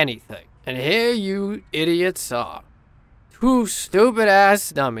anything. And here you idiots are. 2 stupid-ass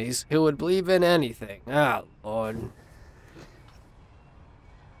dummies who would believe in anything. Ah, Lord.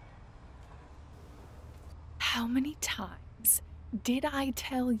 How many times did I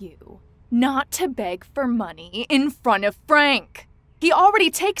tell you not to beg for money in front of Frank? He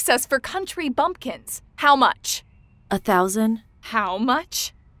already takes us for country bumpkins. How much? 1,000. How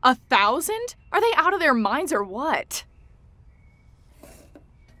much? 1,000? Are they out of their minds or what?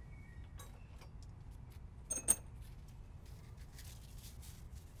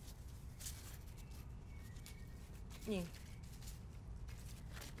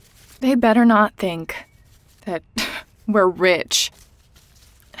 They better not think that we're rich.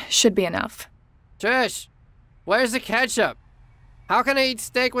 Should be enough. Trish, where's the ketchup? How can I eat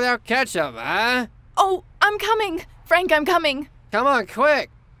steak without ketchup, huh? Oh, I'm coming. Frank, I'm coming. Come on,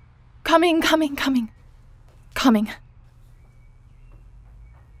 quick. Coming. Come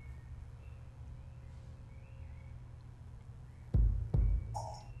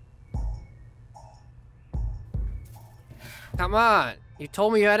on. You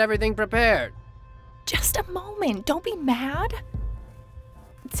told me you had everything prepared. Just a moment. Don't be mad.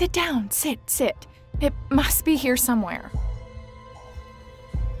 Sit down. Sit. It must be here somewhere.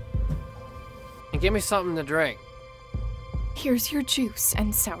 And give me something to drink. Here's your juice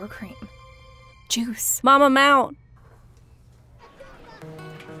and sour cream. Juice. Mama, mount.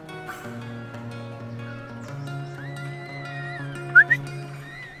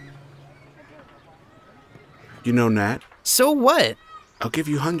 You know Nat? So what? I'll give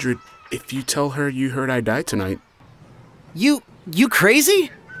you 100 if you tell her you heard I died tonight. You crazy?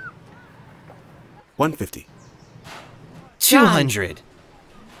 150. 200.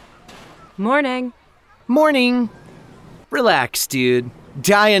 Morning. Morning. Relax, dude.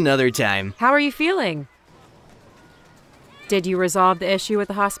 Die another time. How are you feeling? Did you resolve the issue with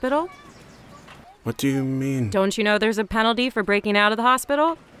the hospital? What do you mean? Don't you know there's a penalty for breaking out of the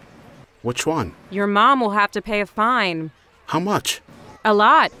hospital? Which one? Your mom will have to pay a fine. How much? A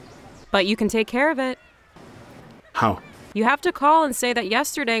lot. But you can take care of it. How? You have to call and say that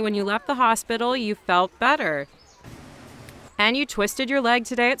yesterday when you left the hospital, you felt better. And you twisted your leg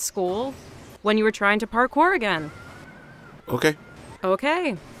today at school when you were trying to parkour again. Okay.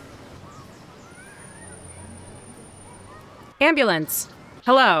 Okay. Ambulance.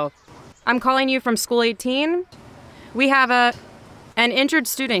 Hello. I'm calling you from School 18. We have an injured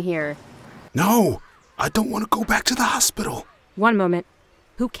student here. No! I don't want to go back to the hospital. One moment.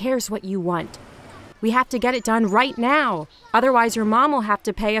 Who cares what you want? We have to get it done right now. Otherwise, your mom will have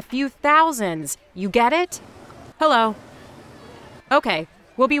to pay a few thousands. You get it? Hello. Okay.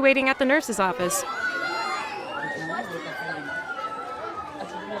 We'll be waiting at the nurse's office.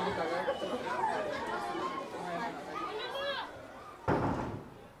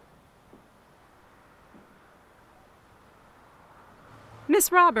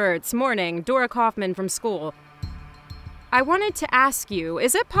 Miss Roberts, morning. Dora Kaufman from school. I wanted to ask you,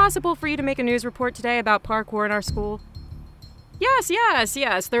 is it possible for you to make a news report today about parkour in our school?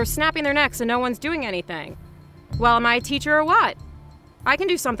 Yes. They're snapping their necks and no one's doing anything. Well, am I a teacher or what? I can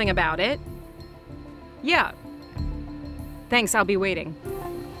do something about it. Yeah. Thanks, I'll be waiting.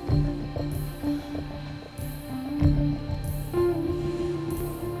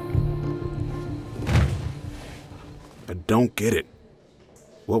 I don't get it.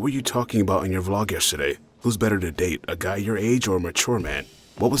 What were you talking about in your vlog yesterday? Who's better to date, a guy your age or a mature man?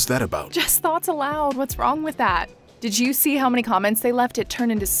 What was that about? Just thoughts aloud. What's wrong with that? Did you see how many comments they left? It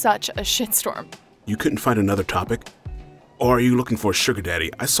turned into such a shitstorm. You couldn't find another topic? Or are you looking for a sugar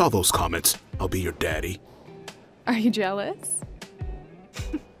daddy? I saw those comments. I'll be your daddy. Are you jealous?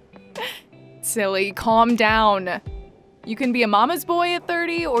 Silly, calm down. You can be a mama's boy at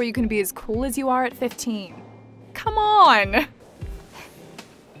 30, or you can be as cool as you are at 15. Come on!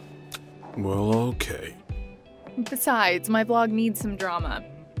 Well, okay. Besides, my vlog needs some drama.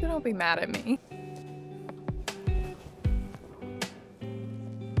 So don't be mad at me.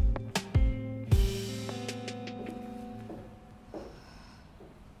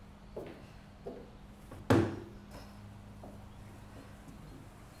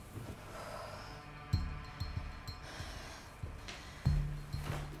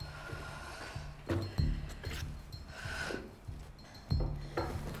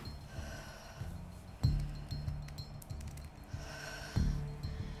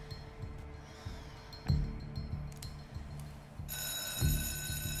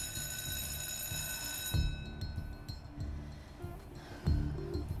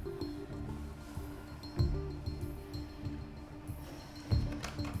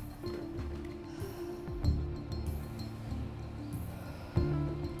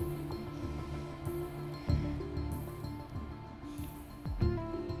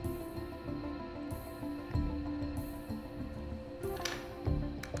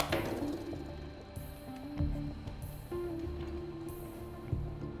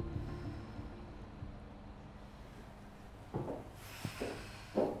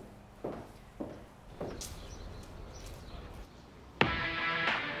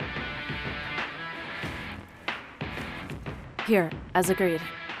 Here, as agreed.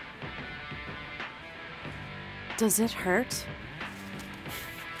 Does it hurt?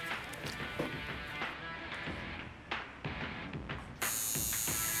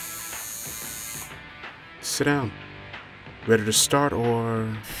 Sit down. Ready to start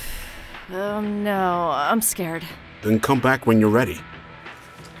or... No, I'm scared. Then come back when you're ready.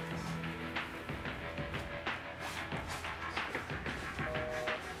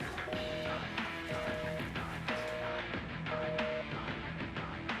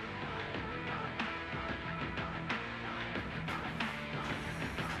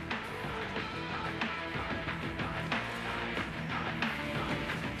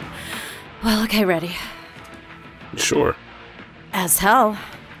 Well, okay, ready. Sure. As hell.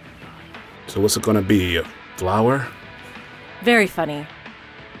 So what's it gonna be, a flower? Very funny.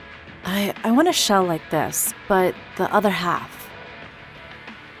 I want a shell like this, but the other half.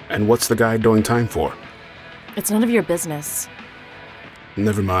 And what's the guy doing time for? It's none of your business.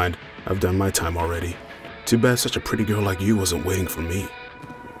 Never mind. I've done my time already. Too bad such a pretty girl like you wasn't waiting for me.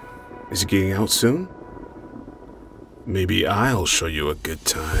 Is he getting out soon? Maybe I'll show you a good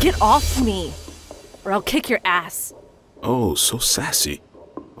time. Get off me, or I'll kick your ass. Oh, so sassy.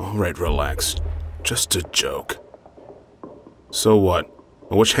 All right, relax. Just a joke. So what?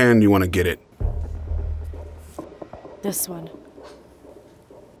 On which hand do you want to get it? This one.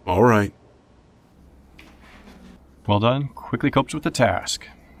 All right. Well done. Quickly copes with the task.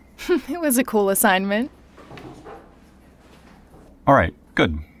 It was a cool assignment. All right,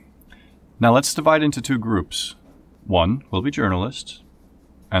 good. Now let's divide into two groups. One will be journalists,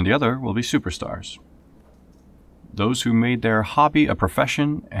 and the other will be superstars. Those who made their hobby a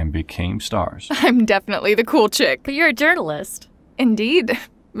profession and became stars. I'm definitely the cool chick. But you're a journalist. Indeed.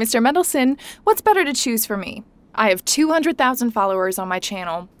 Mr. Mendelsohn, what's better to choose for me? I have 200,000 followers on my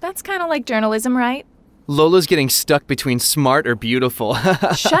channel. That's kind of like journalism, right? Lola's getting stuck between smart or beautiful.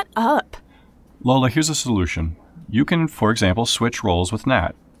 Shut up. Lola, here's a solution. You can, for example, switch roles with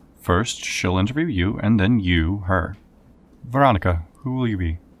Nat. First, she'll interview you, and then you, her. Veronica, who will you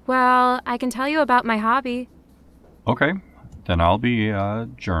be? Well, I can tell you about my hobby. Okay, then I'll be a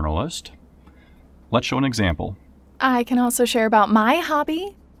journalist. Let's show an example. I can also share about my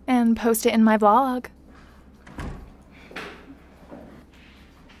hobby and post it in my vlog.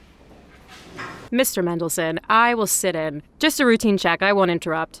 Mr. Mendelsohn, I will sit in. Just a routine check, I won't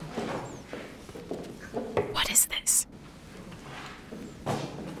interrupt. What is this?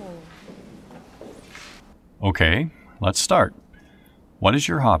 Okay, let's start. What is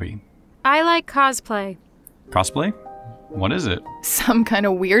your hobby? I like cosplay. Cosplay? What is it? Some kind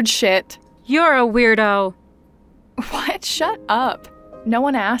of weird shit. You're a weirdo. What? Shut up. No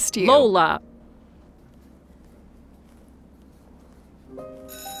one asked you. Lola.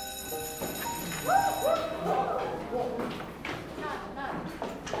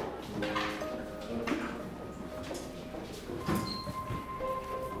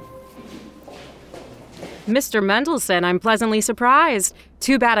 Mr. Mendelson, I'm pleasantly surprised.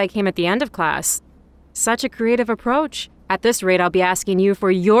 Too bad I came at the end of class. Such a creative approach. At this rate, I'll be asking you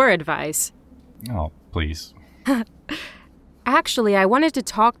for your advice. Oh, please. Actually, I wanted to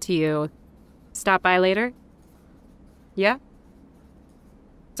talk to you. Stop by later? Yeah?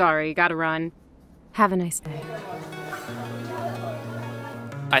 Sorry, gotta run. Have a nice day.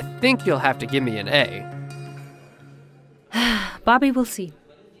 I think you'll have to give me an A. Bobby will see.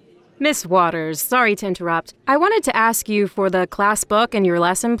 Miss Waters, sorry to interrupt. I wanted to ask you for the class book and your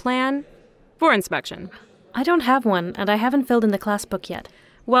lesson plan for inspection. I don't have one, and I haven't filled in the class book yet.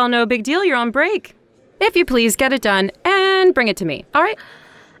 Well, no big deal, you're on break. If you please, get it done and bring it to me, all right?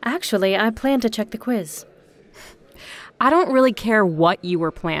 Actually, I plan to check the quiz. I don't really care what you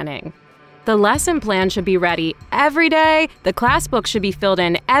were planning. The lesson plan should be ready every day. The class book should be filled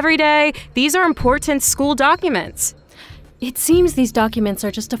in every day. These are important school documents. It seems these documents are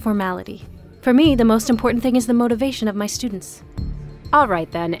just a formality. For me, the most important thing is the motivation of my students. All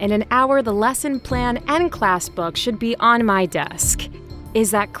right then, in an hour, the lesson plan and class book should be on my desk. Is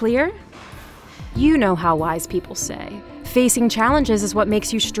that clear? You know how wise people say, facing challenges is what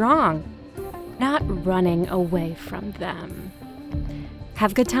makes you strong, not running away from them.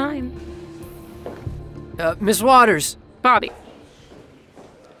 Have a good time. Miss Waters. Bobby.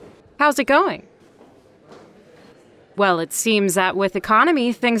 How's it going? Well, it seems that with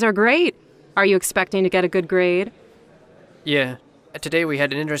economy, things are great. Are you expecting to get a good grade? Yeah. Today we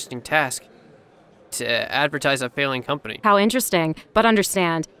had an interesting task. To advertise a failing company. How interesting. But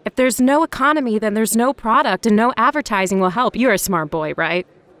understand, if there's no economy, then there's no product and no advertising will help. You're a smart boy, right?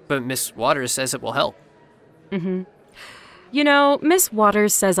 But Miss Waters says it will help. Mm-hmm. You know, Miss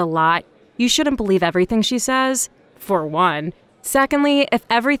Waters says a lot. You shouldn't believe everything she says, for one. Secondly, if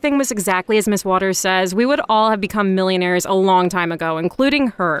everything was exactly as Miss Waters says, we would all have become millionaires a long time ago, including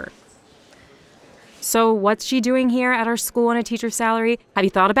her. So what's she doing here at our school on a teacher's salary? Have you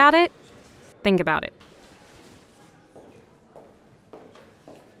thought about it? Think about it.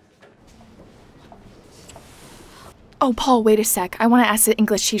 Oh, Paul, wait a sec. I want to ask the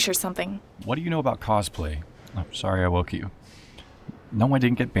English teacher something. What do you know about cosplay? I'm sorry I woke you. No, I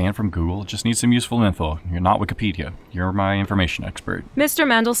didn't get banned from Google. Just need some useful info. You're not Wikipedia. You're my information expert. Mr.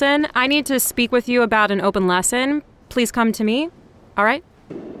 Mendelson, I need to speak with you about an open lesson. Please come to me. All right?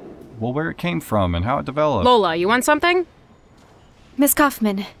 Well, where it came from and how it developed. Lola, you want something? Miss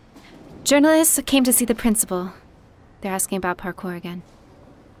Kaufman, journalists came to see the principal. They're asking about parkour again.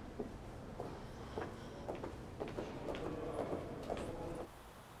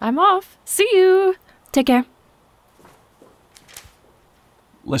 I'm off. See you. Take care.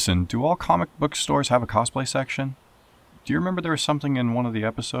 Listen, do all comic book stores have a cosplay section? Do you remember there was something in one of the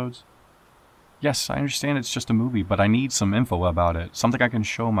episodes? Yes, I understand it's just a movie, but I need some info about it. Something I can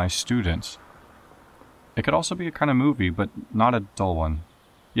show my students. It could also be a kind of movie, but not a dull one.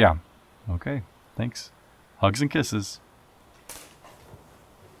 Yeah. Okay. Thanks. Hugs and kisses.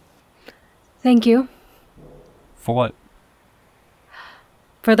 Thank you. For what?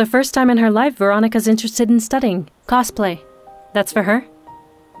 For the first time in her life, Veronica's interested in studying cosplay. That's for her?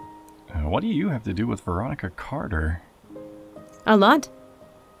 What do you have to do with Veronica Carter? A lot.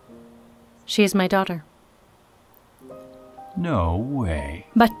 She is my daughter. No way.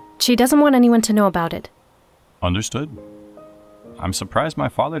 But she doesn't want anyone to know about it. Understood. I'm surprised my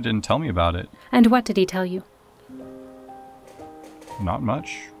father didn't tell me about it. And what did he tell you? Not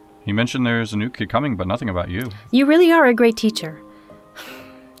much. He mentioned there's a new kid coming, but nothing about you. You really are a great teacher.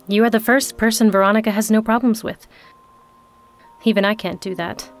 You are the first person Veronica has no problems with. Even I can't do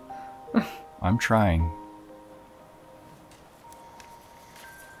that. I'm trying.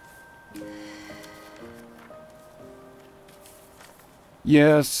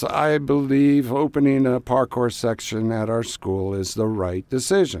 Yes, I believe opening a parkour section at our school is the right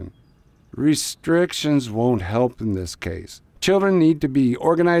decision. Restrictions won't help in this case. Children need to be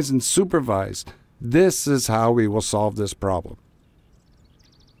organized and supervised. This is how we will solve this problem.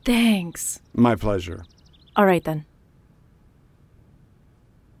 Thanks. My pleasure. All right, then.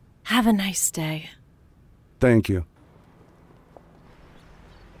 Have a nice day. Thank you.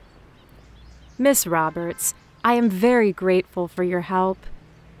 Miss Roberts, I am very grateful for your help.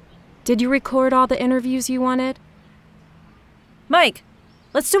 Did you record all the interviews you wanted? Mike,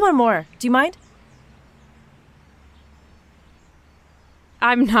 let's do one more. Do you mind?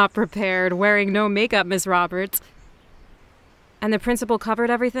 I'm not prepared, wearing no makeup, Miss Roberts. And the principal covered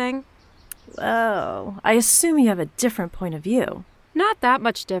everything? Oh, I assume you have a different point of view. Not that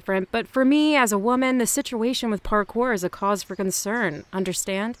much different, but for me, as a woman, the situation with parkour is a cause for concern.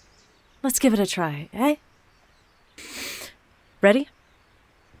 Understand? Let's give it a try, eh? Ready?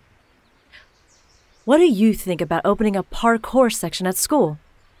 What do you think about opening a parkour section at school?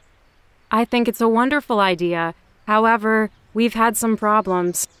 I think it's a wonderful idea. However, we've had some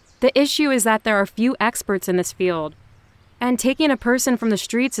problems. The issue is that there are few experts in this field. And taking a person from the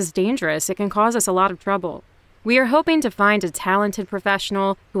streets is dangerous. It can cause us a lot of trouble. We are hoping to find a talented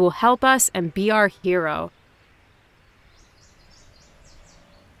professional who will help us and be our hero.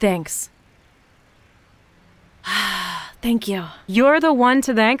 Thanks. Thank you. You're the one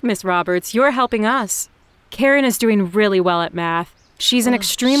to thank, Miss Roberts. You're helping us. Karen is doing really well at math. She's an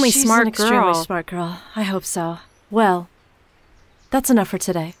extremely smart girl. She's an extremely smart girl. I hope so. Well, that's enough for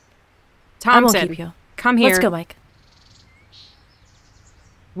today. Thompson, I won't keep you. Come here. Let's go, Mike.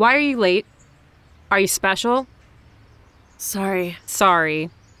 Why are you late? Are you special? Sorry.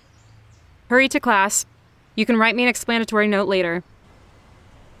 Sorry. Hurry to class. You can write me an explanatory note later.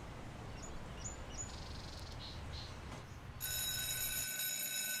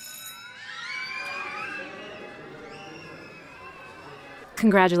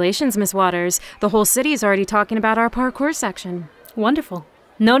 Congratulations, Miss Waters. The whole city is already talking about our parkour section. Wonderful.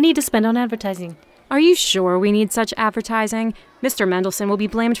 No need to spend on advertising. Are you sure we need such advertising? Mr. Mendelson will be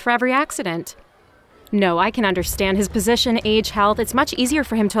blamed for every accident. No, I can understand his position, age, health. It's much easier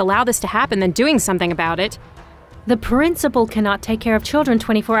for him to allow this to happen than doing something about it. The principal cannot take care of children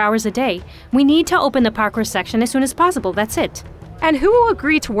 24 hours a day. We need to open the parkour section as soon as possible. That's it. And who will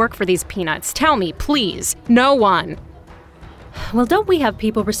agree to work for these peanuts? Tell me, please. No one. Well, don't we have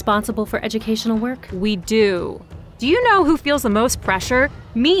people responsible for educational work? We do. Do you know who feels the most pressure?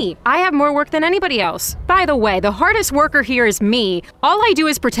 Me. I have more work than anybody else. By the way, the hardest worker here is me. All I do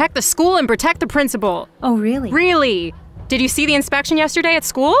is protect the school and protect the principal. Oh, really? Really. Did you see the inspection yesterday at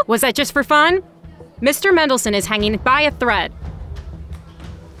school? Was that just for fun? Mr. Mendelson is hanging by a thread.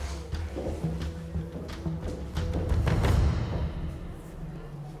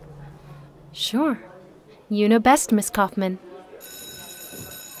 Sure. You know best, Miss Kaufman.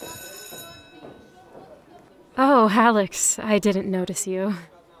 Oh, Alex, I didn't notice you.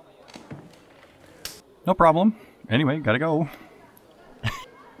 No problem. Anyway, gotta go.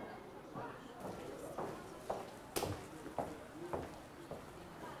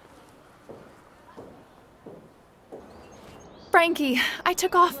 Frankie, I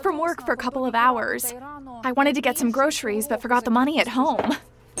took off from work for a couple of hours. I wanted to get some groceries, but forgot the money at home.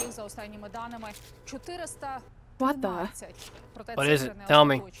 What the? What is it? Tell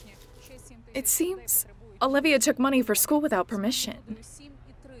me. It seems Olivia took money for school without permission.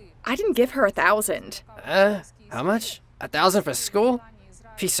 I didn't give her 1,000. How much? 1,000 for school?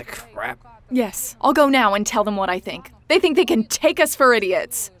 Piece of crap. Yes, I'll go now and tell them what I think. They think they can take us for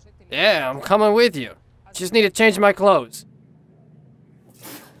idiots. Yeah, I'm coming with you. Just need to change my clothes.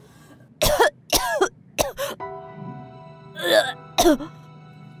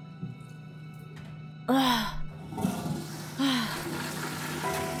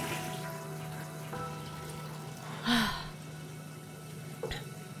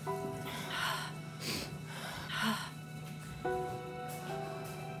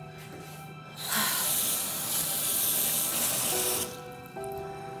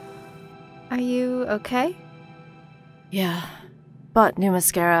 Are you okay? Yeah. But new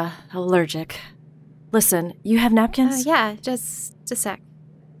mascara. Allergic. Listen, you have napkins? Yeah, just a sec.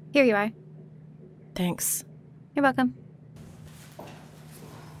 Here you are. Thanks. You're welcome.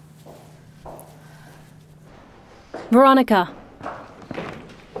 Veronica.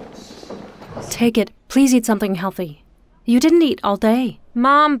 Take it. Please eat something healthy. You didn't eat all day.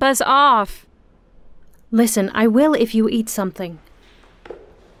 Mom, buzz off. Listen, I will if you eat something.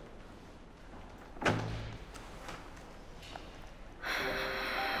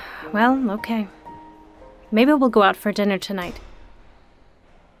 Well, okay. Maybe we'll go out for dinner tonight.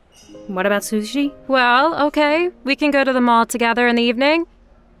 What about sushi? Well, okay. We can go to the mall together in the evening.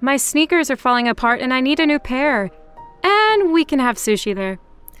 My sneakers are falling apart and I need a new pair. And we can have sushi there.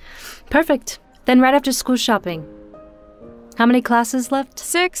 Perfect. Then right after school shopping. How many classes left?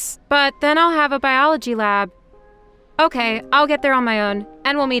 6, but then I'll have a biology lab. Okay, I'll get there on my own,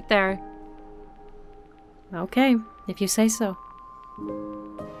 and we'll meet there. Okay, if you say so.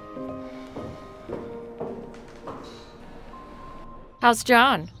 How's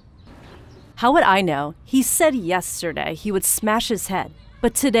John? How would I know? He said yesterday he would smash his head,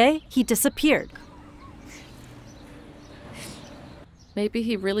 but today he disappeared. Maybe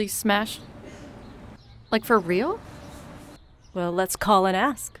he really smashed? Like for real? Well, let's call and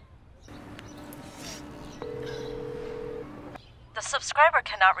ask. The subscriber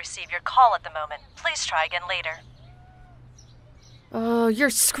cannot receive your call at the moment. Please try again later. Oh, you're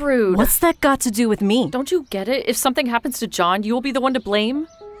screwed. What's that got to do with me? Don't you get it? If something happens to John, you will be the one to blame?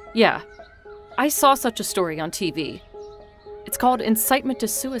 Yeah. I saw such a story on TV. It's called incitement to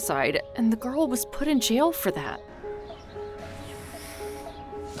suicide, and the girl was put in jail for that.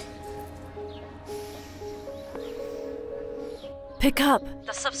 Pick up.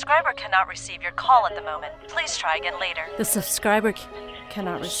 The subscriber cannot receive your call at the moment. Please try again later. The subscriber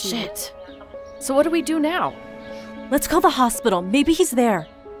cannot receive. Shit. So what do we do now? Let's call the hospital. Maybe he's there.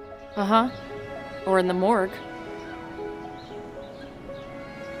 Uh-huh. Or in the morgue.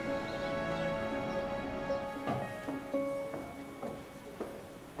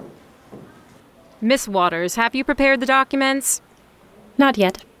 Miss Waters, have you prepared the documents? Not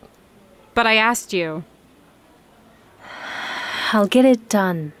yet. But I asked you. I'll get it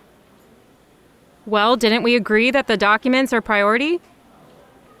done. Well, didn't we agree that the documents are priority?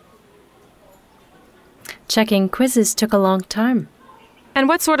 Checking quizzes took a long time. And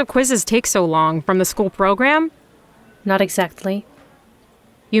what sort of quizzes take so long? From the school program? Not exactly.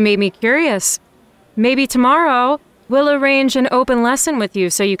 You made me curious. Maybe tomorrow we'll arrange an open lesson with you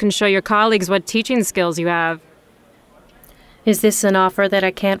so you can show your colleagues what teaching skills you have. Is this an offer that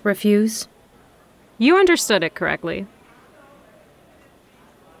I can't refuse? You understood it correctly.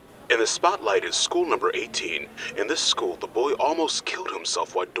 In the spotlight is school number 18. In this school, the boy almost killed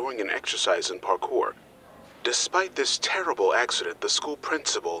himself while doing an exercise in parkour. Despite this terrible accident, the school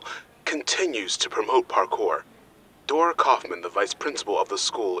principal continues to promote parkour. Dora Kaufman, the vice principal of the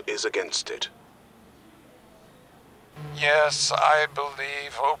school, is against it. Yes, I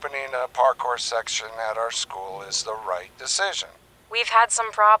believe opening a parkour section at our school is the right decision. We've had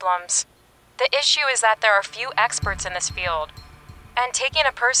some problems. The issue is that there are few experts in this field. And taking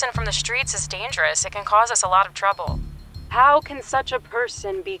a person from the streets is dangerous. It can cause us a lot of trouble. How can such a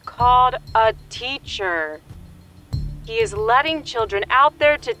person be called a teacher? He is letting children out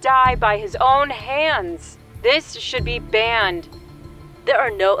there to die by his own hands. This should be banned. There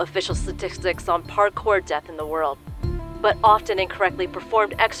are no official statistics on parkour death in the world, but often incorrectly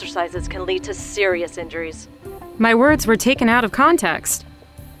performed exercises can lead to serious injuries. My words were taken out of context.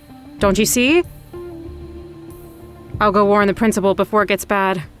 Don't you see? I'll go warn the principal before it gets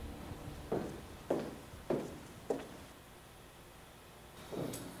bad.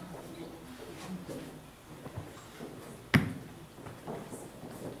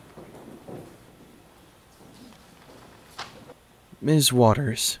 Ms.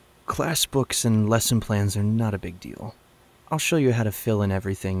 Waters, class books and lesson plans are not a big deal. I'll show you how to fill in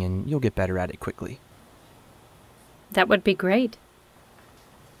everything and you'll get better at it quickly. That would be great.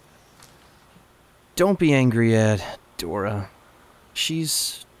 Don't be angry at Dora.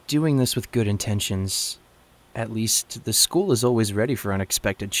 She's doing this with good intentions. At least the school is always ready for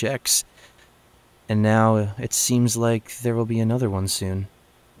unexpected checks. And now it seems like there will be another one soon.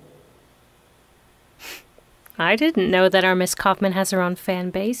 I didn't know that our Miss Kaufman has her own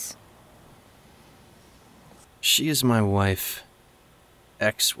fan base. She is my wife.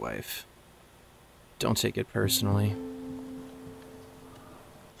 Ex-wife. Don't take it personally.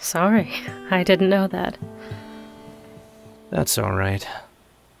 Sorry, I didn't know that. That's all right.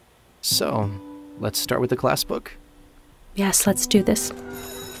 So, let's start with the class book? Yes, let's do this.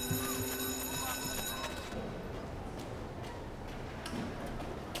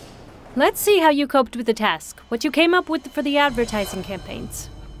 Let's see how you coped with the task, what you came up with for the advertising campaigns.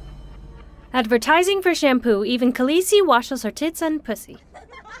 Advertising for shampoo, even Khaleesi washes her tits and pussy.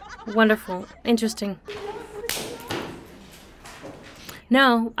 Wonderful. Interesting.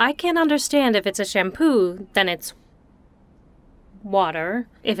 No, I can't understand if it's a shampoo, then it's water.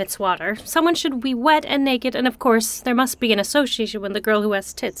 If it's water, someone should be wet and naked, and of course, there must be an association with the girl who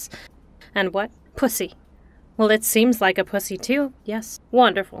has tits. And what? Pussy. Well, it seems like a pussy too. Yes.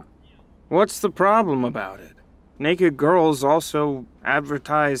 Wonderful. What's the problem about it? Naked girls also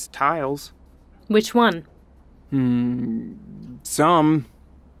advertise tiles. Which one? Some.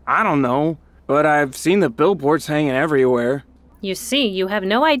 I don't know. But I've seen the billboards hanging everywhere. You see, you have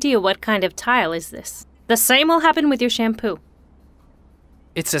no idea what kind of tile is this. The same will happen with your shampoo.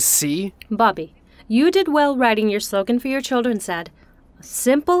 It's a C? Bobby, you did well writing your slogan for your children's ad. A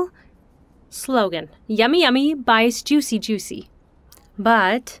simple slogan. Yummy yummy buys juicy juicy.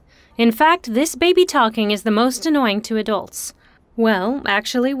 But, in fact, this baby talking is the most annoying to adults. Well,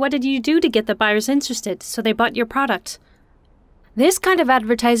 actually, what did you do to get the buyers interested so they bought your product? This kind of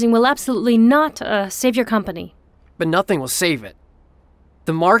advertising will absolutely not save your company. But nothing will save it.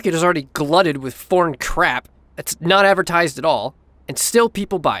 The market is already glutted with foreign crap that's not advertised at all, and still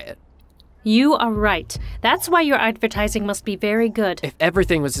people buy it. You are right. That's why your advertising must be very good. If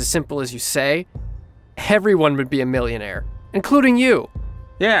everything was as simple as you say, everyone would be a millionaire, including you.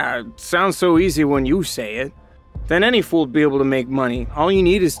 Yeah, it sounds so easy when you say it. Then any fool would be able to make money. All you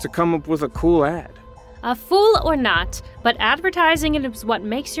need is to come up with a cool ad. A fool or not, but advertising it is what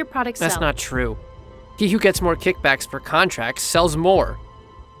makes your product sell. That's not true. He who gets more kickbacks per contract sells more.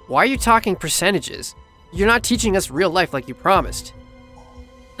 Why are you talking percentages? You're not teaching us real life like you promised.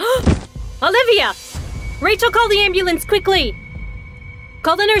 Olivia! Rachel, call the ambulance, quickly!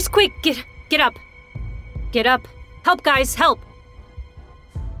 Call the nurse, quick! Get up. Get up. Help, guys, help!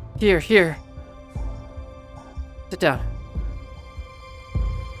 Here. Sit down.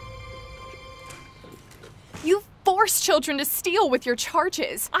 You force children to steal with your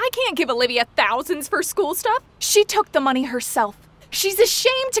charges. I can't give Olivia thousands for school stuff. She took the money herself. She's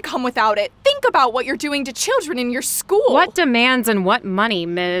ashamed to come without it. Think about what you're doing to children in your school. What demands and what money,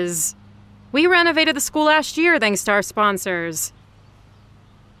 Ms.? We renovated the school last year thanks to our sponsors.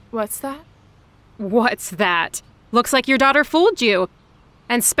 What's that? What's that? Looks like your daughter fooled you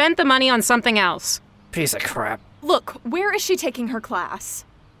and spent the money on something else. Piece of crap. Look, where is she taking her class?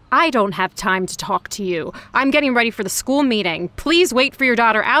 I don't have time to talk to you. I'm getting ready for the school meeting. Please wait for your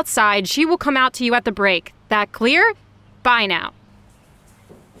daughter outside. She will come out to you at the break. That clear? Bye now.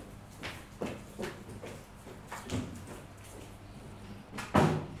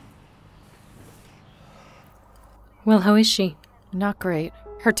 Well, how is she? Not great.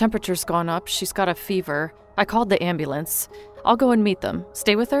 Her temperature's gone up. She's got a fever. I called the ambulance. I'll go and meet them.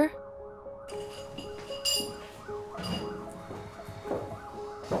 Stay with her?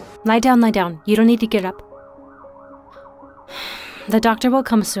 Lie down. You don't need to get up. The doctor will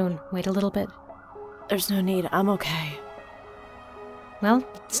come soon. Wait a little bit. There's no need. I'm okay. Well,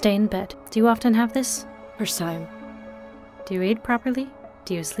 stay in bed. Do you often have this? First time. Do you eat properly?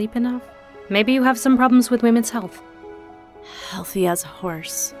 Do you sleep enough? Maybe you have some problems with women's health. Healthy as a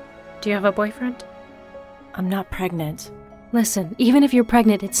horse. Do you have a boyfriend? I'm not pregnant. Listen, even if you're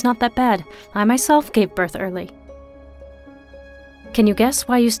pregnant, it's not that bad. I myself gave birth early. Can you guess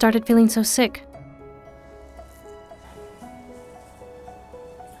why you started feeling so sick?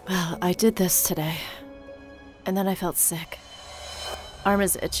 Well, I did this today. And then I felt sick. Arm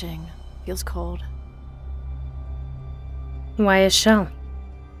is itching. Feels cold. Why is Shell?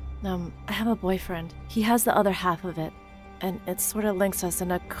 I have a boyfriend. He has the other half of it. And it sort of links us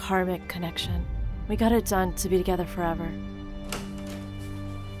in a karmic connection. We got it done to be together forever.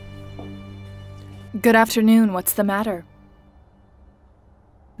 Good afternoon. What's the matter?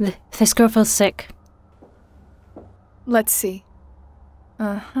 This girl feels sick. Let's see.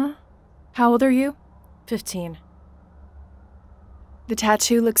 Uh-huh. How old are you? 15. The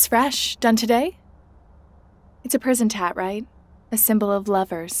tattoo looks fresh. Done today? It's a prison tat, right? A symbol of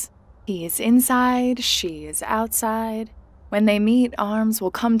lovers. He is inside, she is outside. When they meet, arms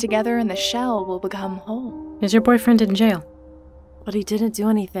will come together and the shell will become whole. Is your boyfriend in jail? But he didn't do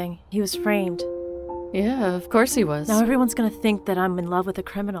anything. He was framed. Yeah, of course he was. Now everyone's gonna think that I'm in love with a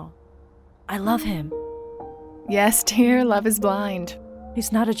criminal. I love him. Yes, dear, love is blind.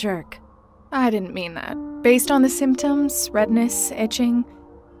 He's not a jerk. I didn't mean that. Based on the symptoms, redness, itching,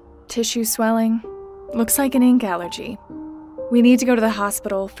 tissue swelling, looks like an ink allergy. We need to go to the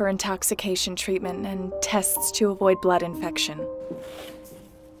hospital for intoxication treatment and tests to avoid blood infection.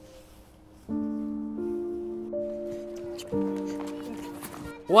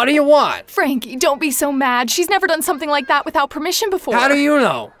 What do you want? Frankie, don't be so mad. She's never done something like that without permission before. How do you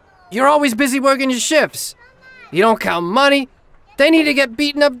know? You're always busy working your shifts. You don't count money. They need to get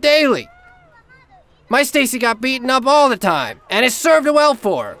beaten up daily. My Stacy got beaten up all the time, and it served her well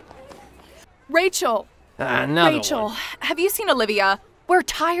for her. Rachel! Rachel, have you seen Olivia? We're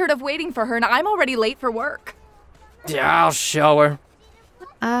tired of waiting for her, and I'm already late for work. Yeah, I'll show her.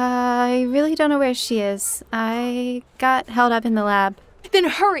 I really don't know where she is. I got held up in the lab. Then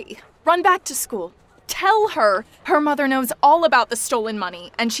hurry! Run back to school. Tell her her mother knows all about the stolen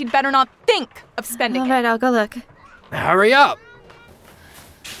money, and she'd better not think of spending it. All right, I'll go look. Hurry up!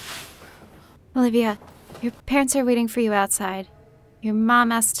 Olivia, your parents are waiting for you outside. Your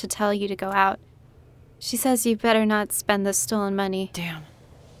mom asked to tell you to go out. She says you better not spend the stolen money. Damn.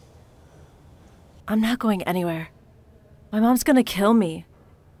 I'm not going anywhere. My mom's gonna kill me.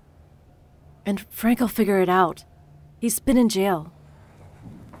 And Frank will figure it out. He's been in jail.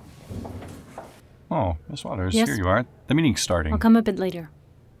 Oh, Miss Waters, Yes? here you are. The meeting's starting. I'll come a bit later.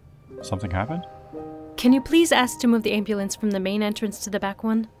 Something happened? Can you please ask to move the ambulance from the main entrance to the back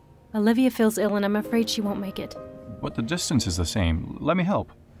one? Olivia feels ill and I'm afraid she won't make it. But the distance is the same. Let me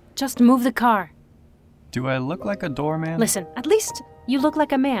help. Just move the car. Do I look like a doorman? Listen, at least you look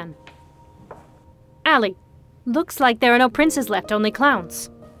like a man. Allie, looks like there are no princes left, only clowns.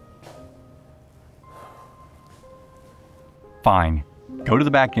 Fine. Go to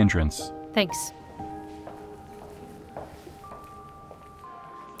the back entrance. Thanks.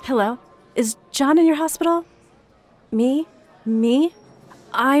 Hello? Is John in your hospital? Me? Me?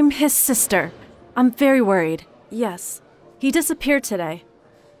 I'm his sister. I'm very worried. Yes. He disappeared today.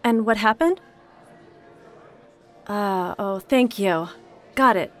 And what happened? Oh, thank you.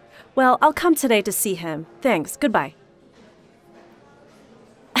 Got it. Well, I'll come today to see him. Thanks. Goodbye.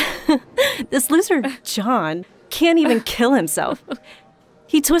 This loser, John, can't even kill himself.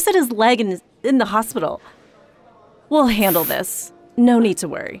 He twisted his leg in the hospital. We'll handle this. No need to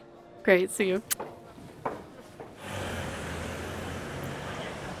worry. Great, see you.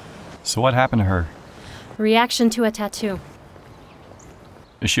 So what happened to her? Reaction to a tattoo.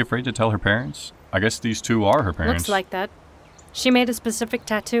 Is she afraid to tell her parents? I guess these two are her parents. Looks like that. She made a specific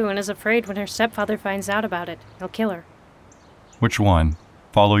tattoo and is afraid when her stepfather finds out about it, he'll kill her. Which one?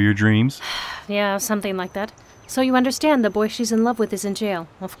 Follow your dreams? Yeah, something like that. So you understand the boy she's in love with is in jail.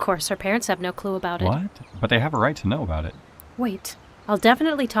 Of course, her parents have no clue about it. What? But they have a right to know about it. Wait. I'll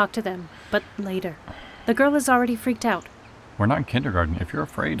definitely talk to them, but later. The girl is already freaked out. We're not in kindergarten. If you're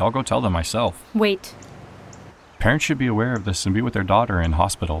afraid, I'll go tell them myself. Wait. Parents should be aware of this and be with their daughter in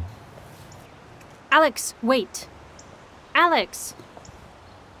hospital. Alex, wait. Alex!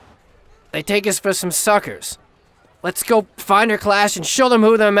 They take us for some suckers. Let's go find her class and show them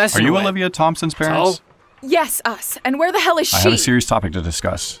who they're messing with. Are you with. Olivia Thompson's parents? So? Yes, us. And where the hell is she? I have a serious topic to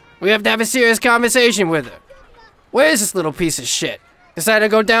discuss. We have to have a serious conversation with her. Where's this little piece of shit? Decided to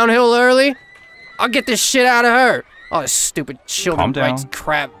go downhill early? I'll get this shit out of her. All this stupid children's rights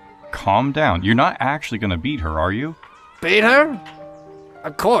crap. Calm down. You're not actually gonna beat her, are you? Beat her?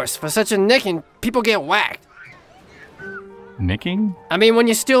 Of course. For such a nicking, people get whacked. Nicking? I mean, when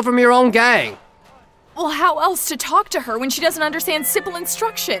you steal from your own gang. Well, how else to talk to her when she doesn't understand simple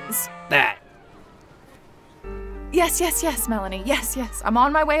instructions? That. Yes, Melanie. Yes. I'm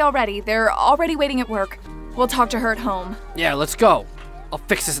on my way already. They're already waiting at work. We'll talk to her at home. Yeah, let's go. I'll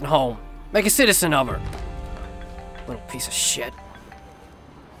fix this at home. Make a citizen of her. Little piece of shit.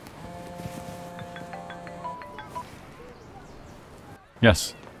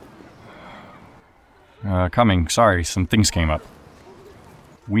 Yes. Coming. Sorry, some things came up.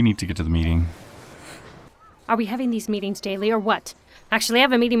 We need to get to the meeting. Are we having these meetings daily or what? Actually, I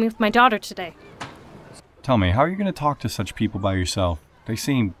have a meeting with my daughter today. Tell me, how are you going to talk to such people by yourself? They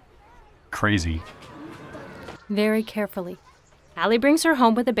seem crazy. Very carefully. Allie brings her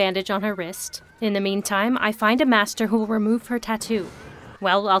home with a bandage on her wrist. In the meantime, I find a master who will remove her tattoo.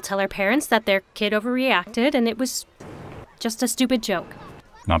 Well, I'll tell her parents that their kid overreacted and it was just a stupid joke.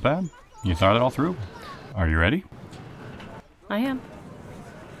 Not bad. You thought it all through. Are you ready? I am.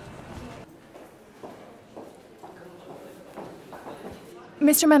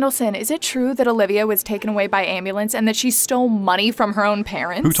 Mr. Mendelson, is it true that Olivia was taken away by ambulance and that she stole money from her own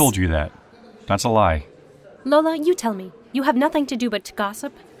parents? Who told you that? That's a lie. Lola, you tell me. You have nothing to do but to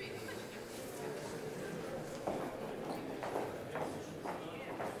gossip.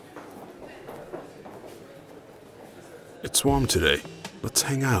 It's warm today. Let's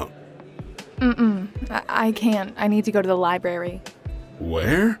hang out. I can't. I need to go to the library.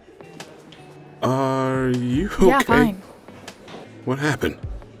 Where? Are you okay? Yeah, fine. What happened?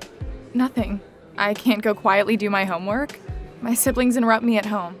 Nothing. I can't go quietly do my homework. My siblings interrupt me at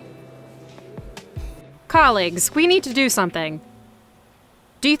home. Colleagues, we need to do something.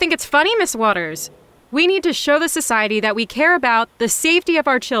 Do you think it's funny, Miss Waters? We need to show the society that we care about the safety of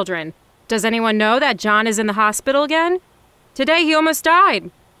our children. Does anyone know that John is in the hospital again? Today he almost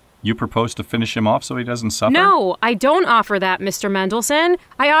died. You propose to finish him off so he doesn't suffer? No, I don't offer that, Mr. Mendelson.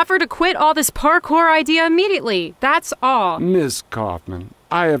 I offer to quit all this parkour idea immediately. That's all. Miss Kaufman,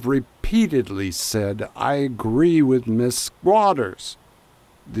 I have repeatedly said I agree with Miss Waters.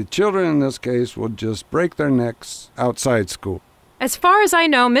 The children in this case will just break their necks outside school. As far as I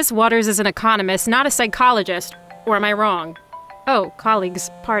know, Miss Waters is an economist, not a psychologist. Or am I wrong? Oh, colleagues,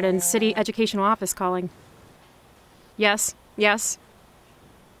 pardon, City Educational Office calling. Yes.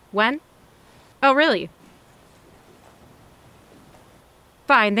 When? Oh, really?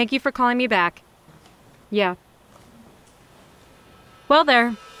 Fine, thank you for calling me back. Yeah. Well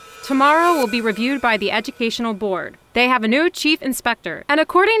there. Tomorrow will be reviewed by the Educational Board. They have a new chief inspector, and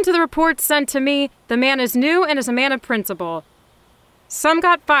according to the reports sent to me, the man is new and is a man of principle. Some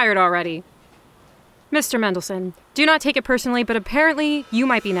got fired already. Mr. Mendelson, do not take it personally, but apparently you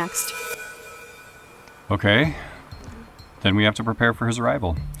might be next. Okay. Then we have to prepare for his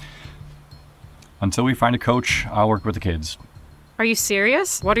arrival. Until we find a coach, I'll work with the kids. Are you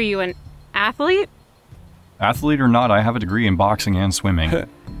serious? What are you, an athlete? Athlete or not, I have a degree in boxing and swimming.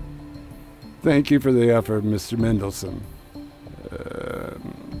 Thank you for the effort, Mr. Mendelson.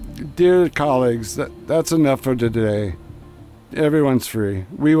 Dear colleagues, that's enough for today. Everyone's free.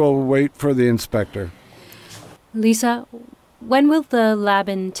 We will wait for the inspector. Lisa, when will the lab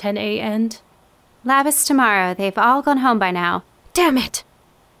in 10A end? Lab is tomorrow. They've all gone home by now. Damn it!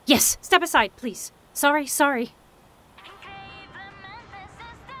 Yes, step aside, please. Sorry.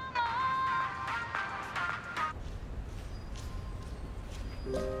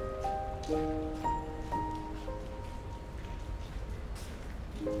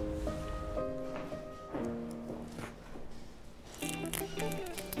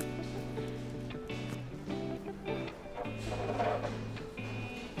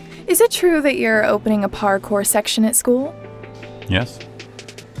 Is it true that you're opening a parkour section at school? Yes.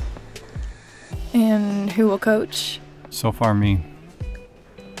 And who will coach? So far, me.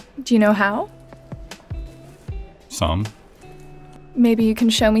 Do you know how? Some. Maybe you can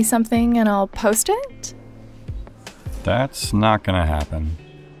show me something and I'll post it? That's not gonna happen.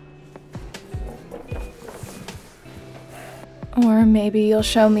 Or maybe you'll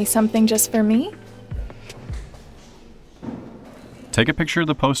show me something just for me? Take a picture of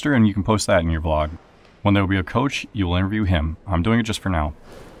the poster and you can post that in your vlog. When there will be a coach, you will interview him. I'm doing it just for now.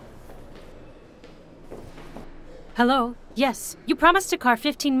 Hello? Yes, you promised a car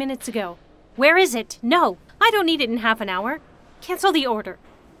 15 minutes ago. Where is it? No, I don't need it in half an hour. Cancel the order.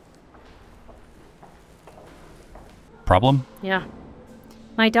 Problem? Yeah.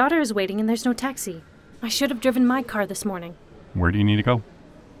 My daughter is waiting and there's no taxi. I should have driven my car this morning. Where do you need to go?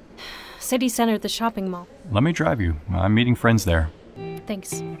 City Center, the shopping mall. Let me drive you. I'm meeting friends there.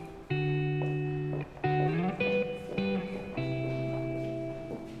 Thanks.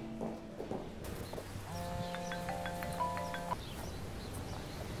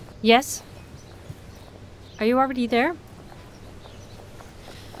 Yes? Are you already there?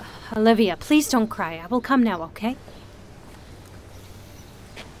 Olivia, please don't cry. I will come now, okay?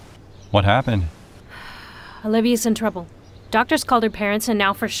 What happened? Olivia's in trouble. Doctors called her parents, and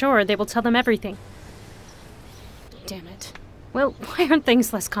now for sure they will tell them everything. Damn it. Well, why aren't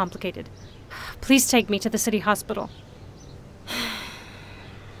things less complicated? Please take me to the city hospital.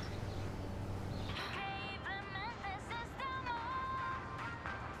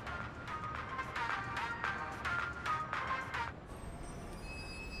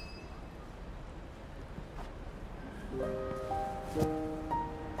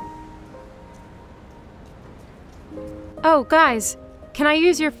 Oh, guys, can I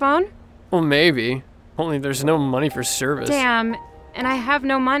use your phone? Well, maybe. Only there's no money for service. Damn, and I have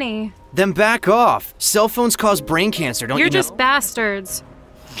no money. Then back off. Cell phones cause brain cancer, don't you know? You're just bastards.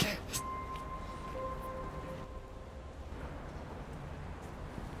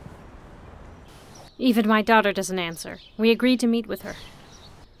 Even my daughter doesn't answer. We agreed to meet with her.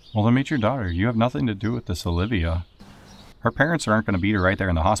 Well, then meet your daughter. You have nothing to do with this Olivia. Her parents aren't going to beat her right there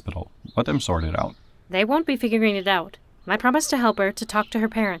in the hospital. Let them sort it out. They won't be figuring it out. I promised to help her to talk to her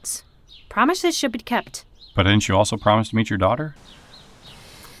parents. Promises should be kept. But didn't you also promise to meet your daughter?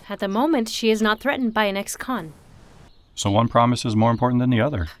 At the moment, she is not threatened by an ex-con. So one promise is more important than the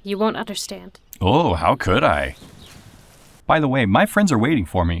other. You won't understand. Oh, how could I? By the way, my friends are waiting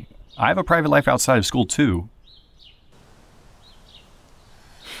for me. I have a private life outside of school, too.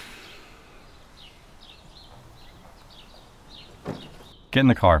 Get in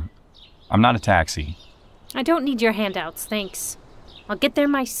the car. I'm not a taxi. I don't need your handouts, thanks. I'll get there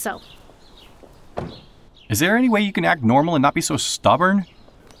myself. Is there any way you can act normal and not be so stubborn?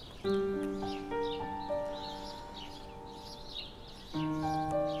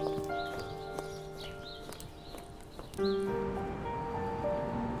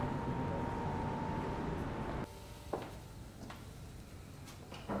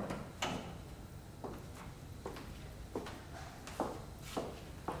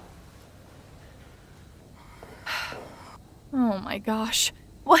 Oh my gosh.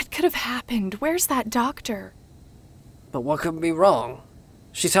 What could have happened? Where's that doctor? But what could be wrong?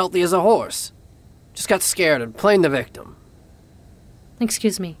 She's healthy as a horse. Just got scared and played the victim.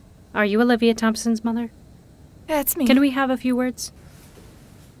 Excuse me. Are you Olivia Thompson's mother? That's me. Can we have a few words?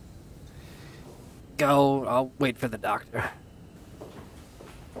 Go, I'll wait for the doctor.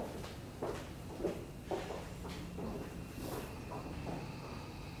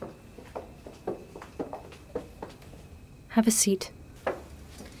 Have a seat.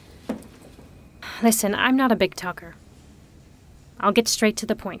 Listen, I'm not a big talker. I'll get straight to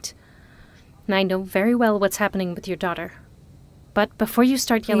the point. And I know very well what's happening with your daughter. But before you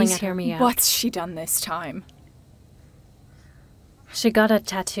start yelling Please at her, hear me out. What's she done this time? She got a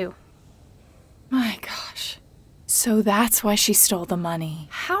tattoo. My gosh. So that's why she stole the money.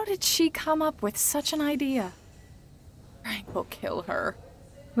 How did she come up with such an idea? Frank will kill her.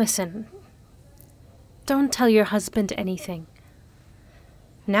 Listen. Don't tell your husband anything.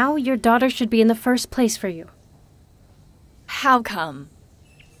 Now your daughter should be in the first place for you. How come?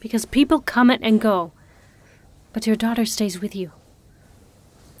 Because people come and go, but your daughter stays with you.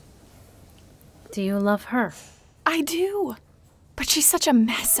 Do you love her? I do. But she's such a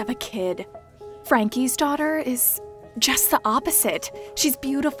mess of a kid. Frankie's daughter is just the opposite. She's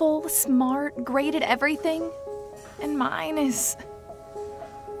beautiful, smart, great at everything. And mine is...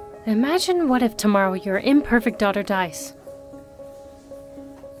 Imagine what if tomorrow your imperfect daughter dies.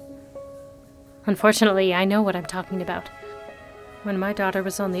 Unfortunately, I know what I'm talking about. When my daughter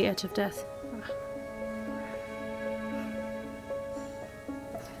was on the edge of death,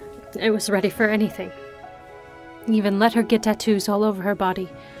 I was ready for anything. Even let her get tattoos all over her body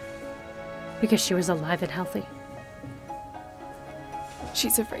because she was alive and healthy.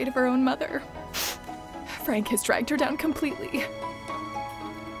 She's afraid of her own mother. Frank has dragged her down completely.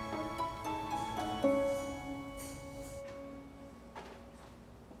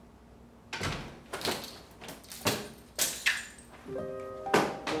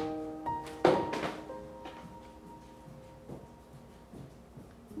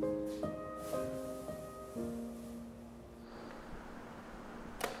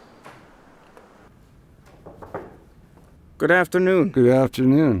 Good afternoon. Good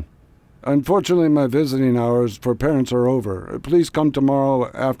afternoon. Unfortunately, my visiting hours for parents are over. Please come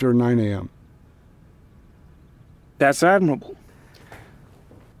tomorrow after 9 a.m. That's admirable.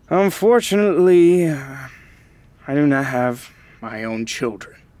 Unfortunately, I do not have my own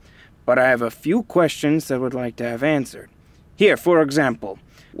children, but I have a few questions that I would like to have answered. Here, for example,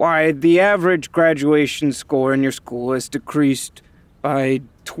 why the average graduation score in your school has decreased by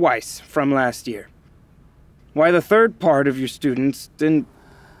twice from last year. Why the third part of your students didn't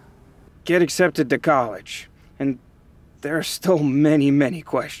get accepted to college. And there are still many, many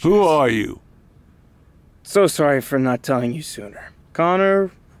questions. Who are you? So sorry for not telling you sooner.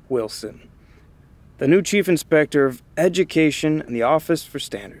 Connor Wilson, the new Chief Inspector of Education in the Office for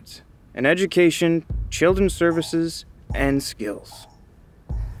Standards, and Education, Children's Services, and Skills.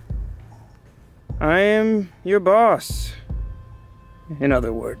 I am your boss, in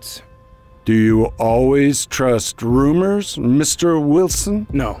other words. Do you always trust rumors, Mr. Wilson?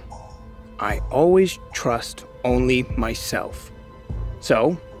 No. I always trust only myself.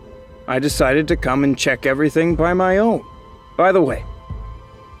 So, I decided to come and check everything by my own. By the way,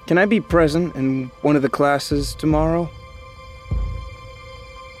 can I be present in one of the classes tomorrow?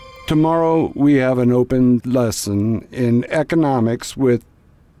 Tomorrow we have an open lesson in economics with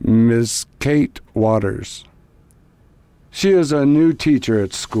Miss Kate Waters. She is a new teacher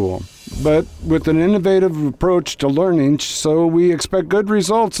at school, but with an innovative approach to learning, so we expect good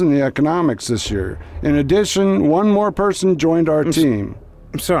results in the economics this year. In addition, one more person joined our team.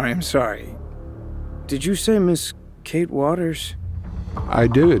 I'm sorry. Did you say Miss Kate Waters? I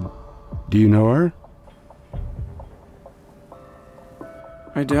did. Do you know her?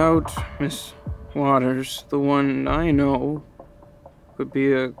 I doubt Miss Waters, the one I know, could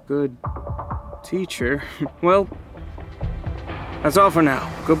be a good teacher. Well, that's all for now.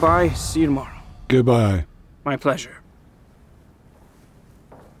 Goodbye. See you tomorrow. Goodbye. My pleasure.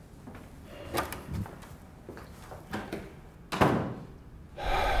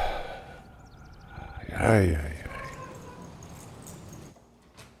 Aye.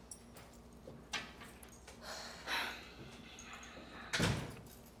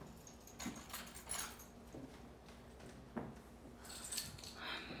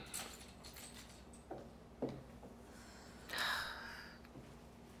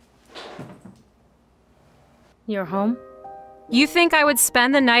 You're home? You think I would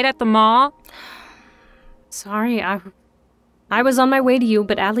spend the night at the mall? Sorry, I was on my way to you,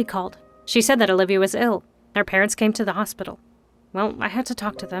 but Allie called. She said that Olivia was ill. Her parents came to the hospital. Well, I had to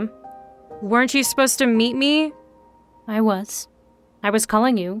talk to them. Weren't you supposed to meet me? I was. I was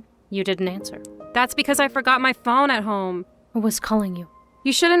calling you. You didn't answer. That's because I forgot my phone at home. Who was calling you?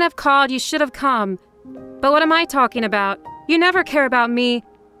 You shouldn't have called. You should have come. But what am I talking about? You never care about me.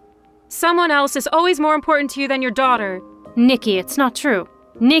 Someone else is always more important to you than your daughter. Nikki, it's not true.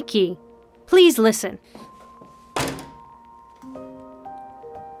 Nikki, please listen.